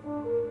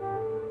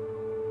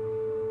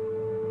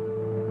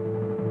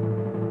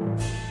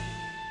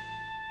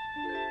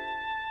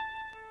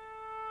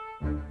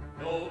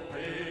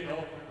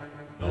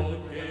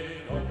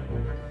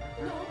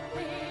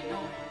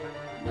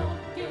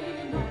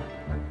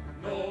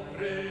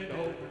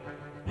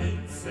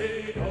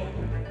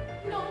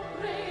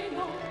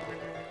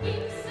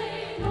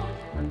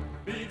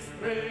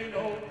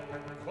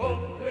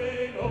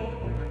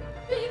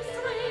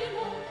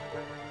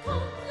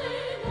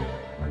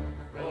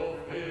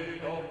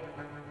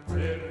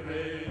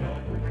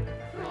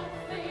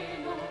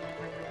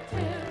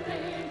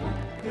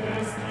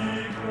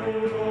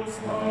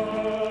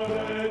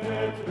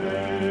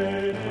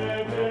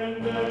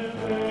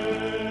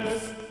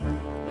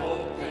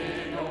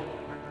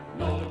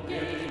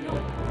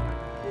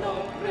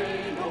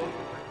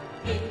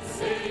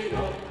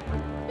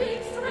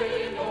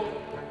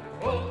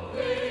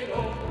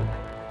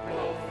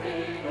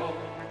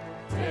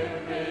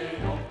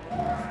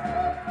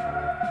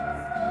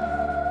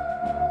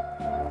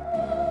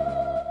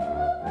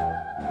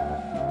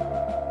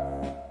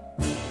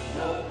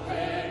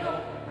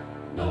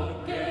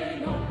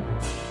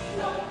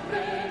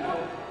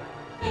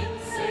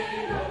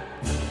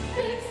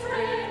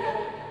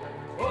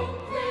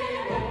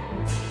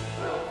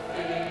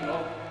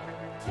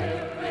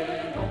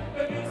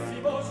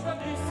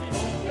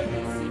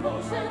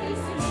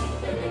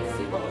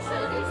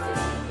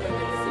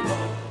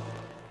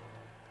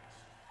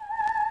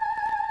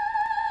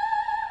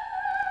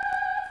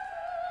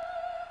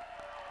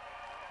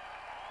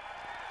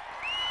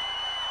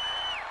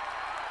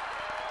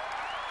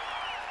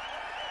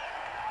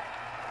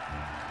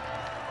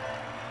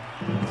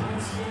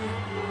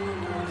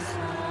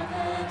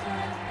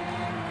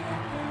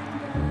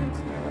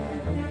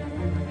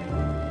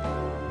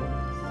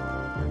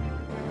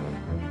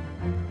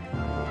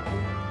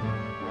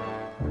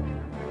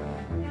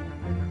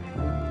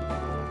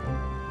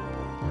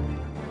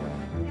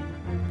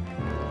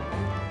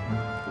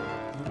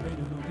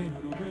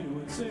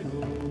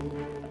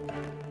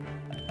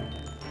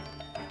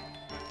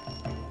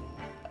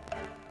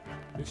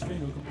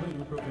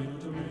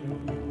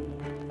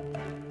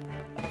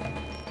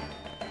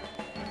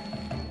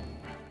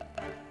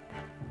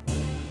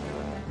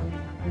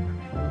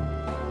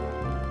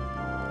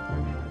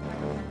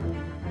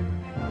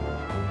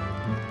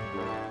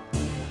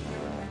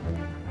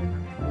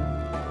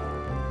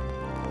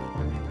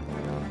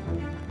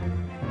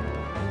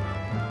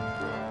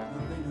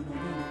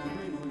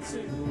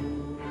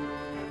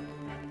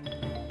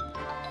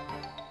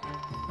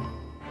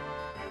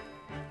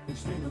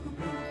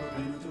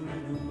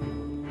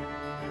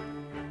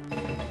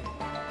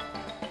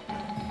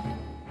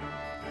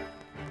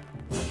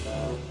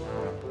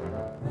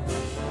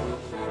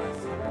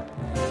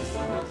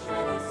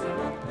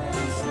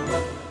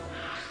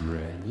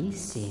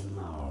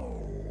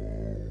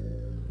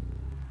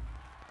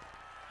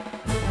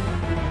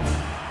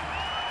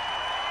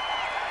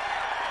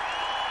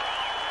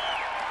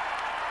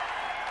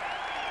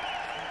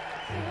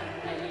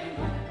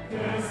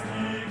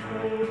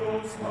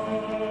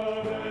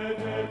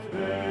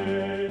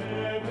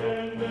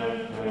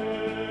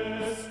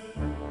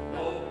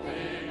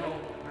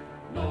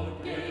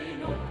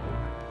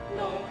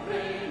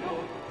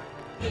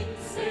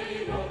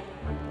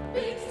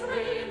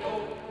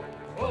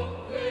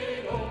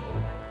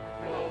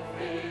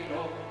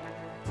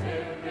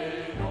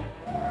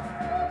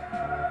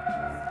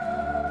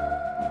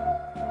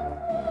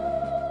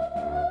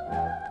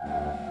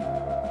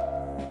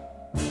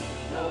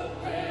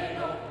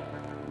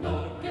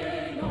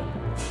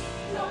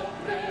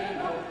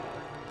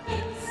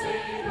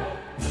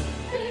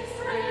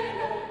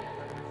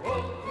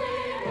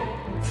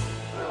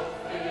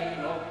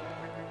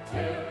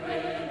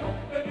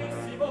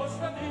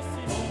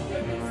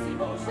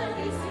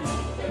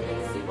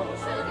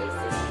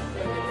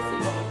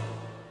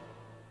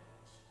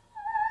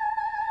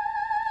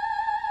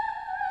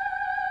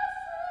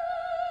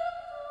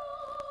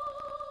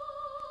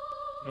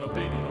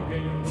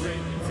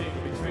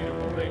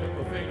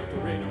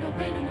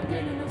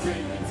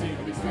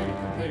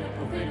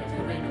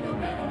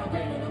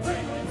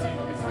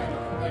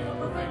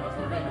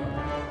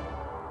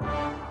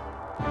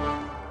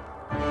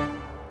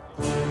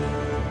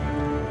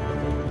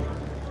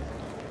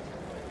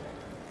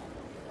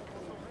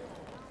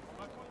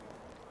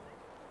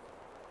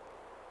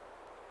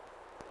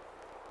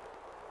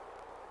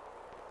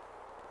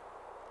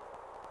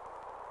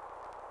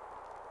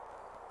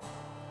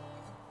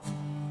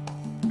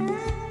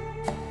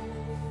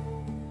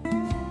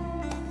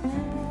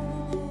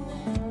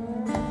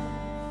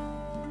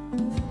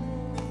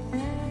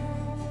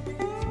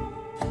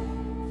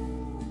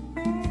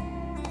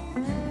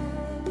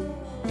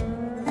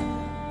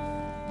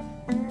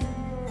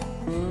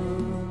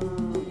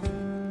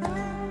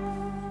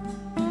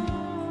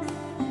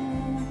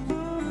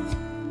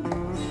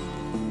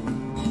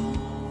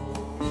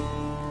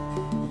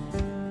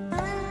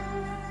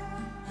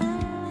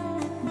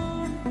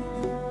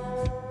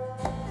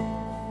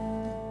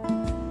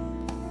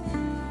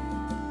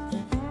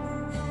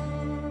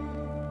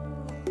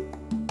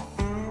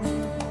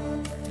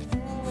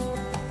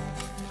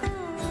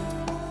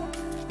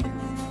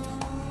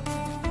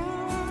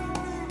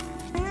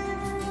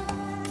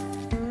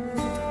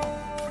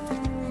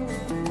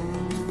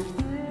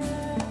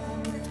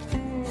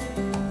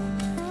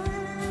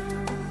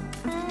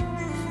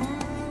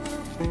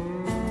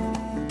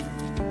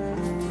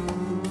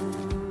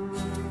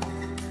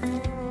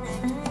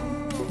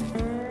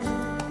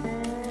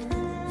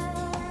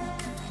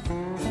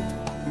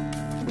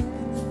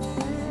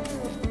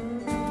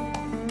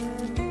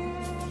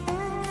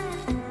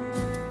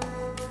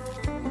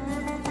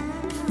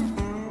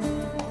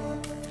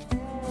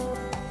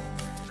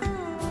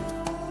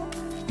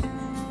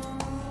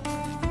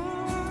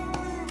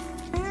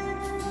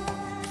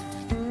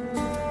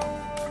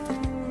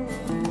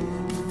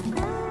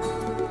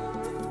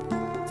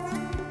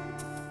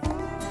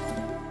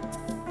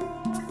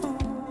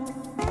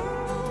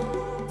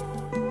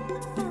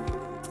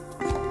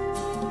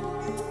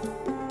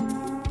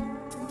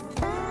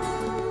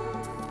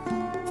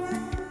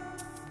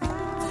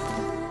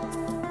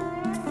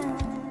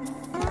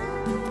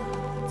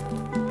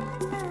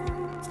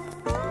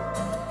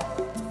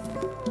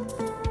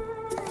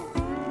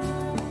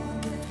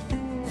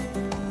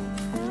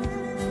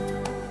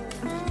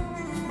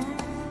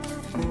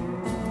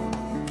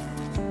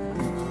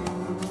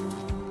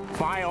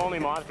 My only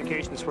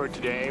modifications for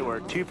today were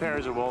 2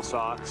 pairs of wool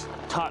socks,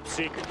 top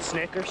secret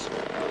Snickers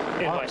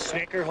in my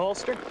Snicker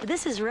holster.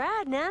 This is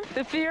rad, man.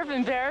 The fear of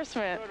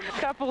embarrassment,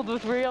 coupled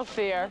with real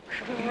fear.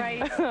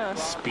 Right.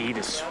 Speed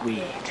is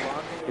sweet.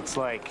 It's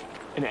like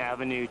an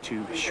avenue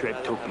to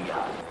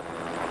Shredtopia.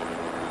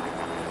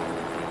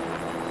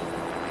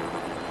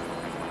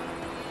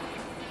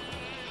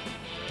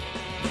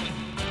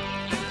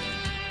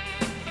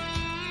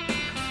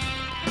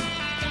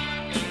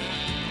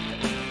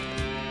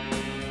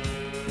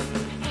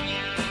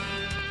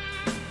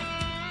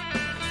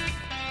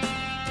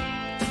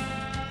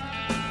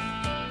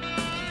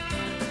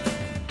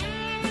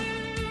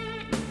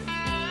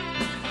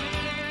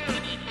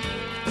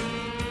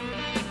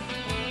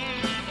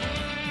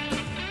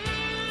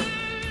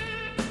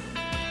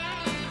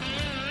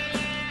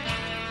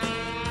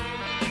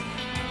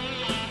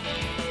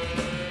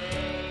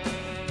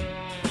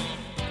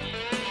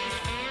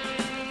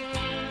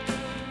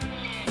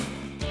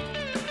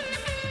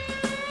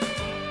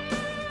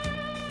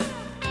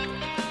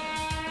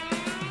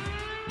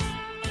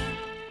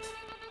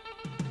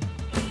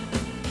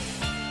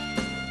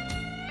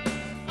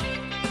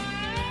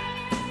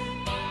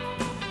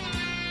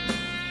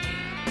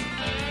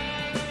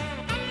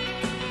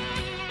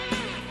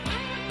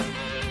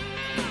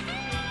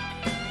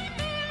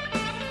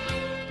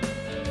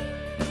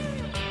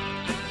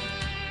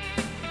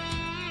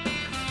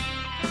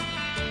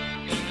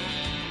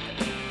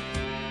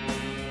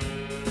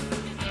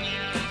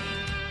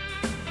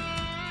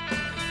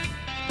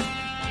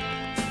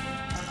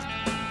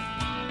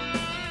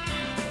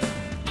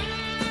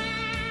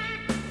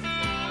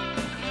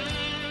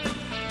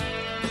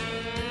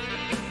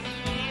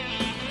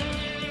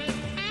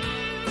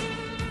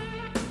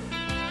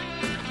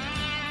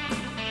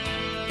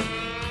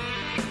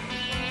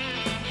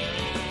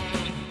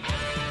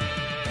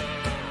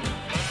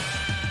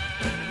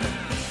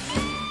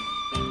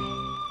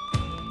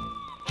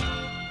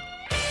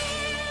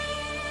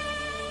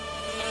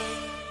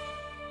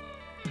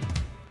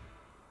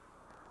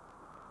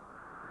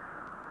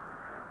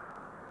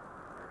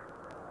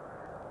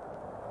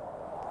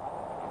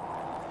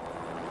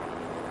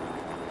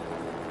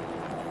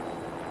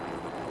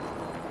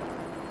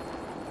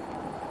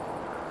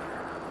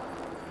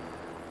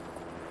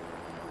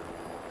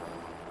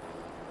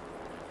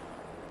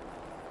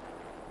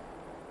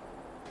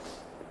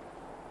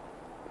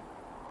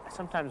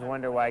 I sometimes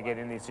wonder why I get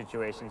in these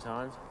situations,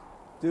 Hans.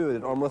 Dude,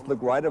 it almost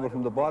looked rideable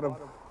from the bottom.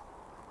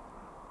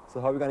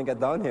 So how are we gonna get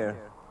down here?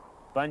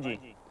 Bungee.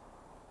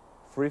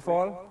 Free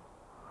fall?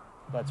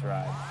 Let's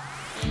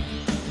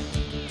ride.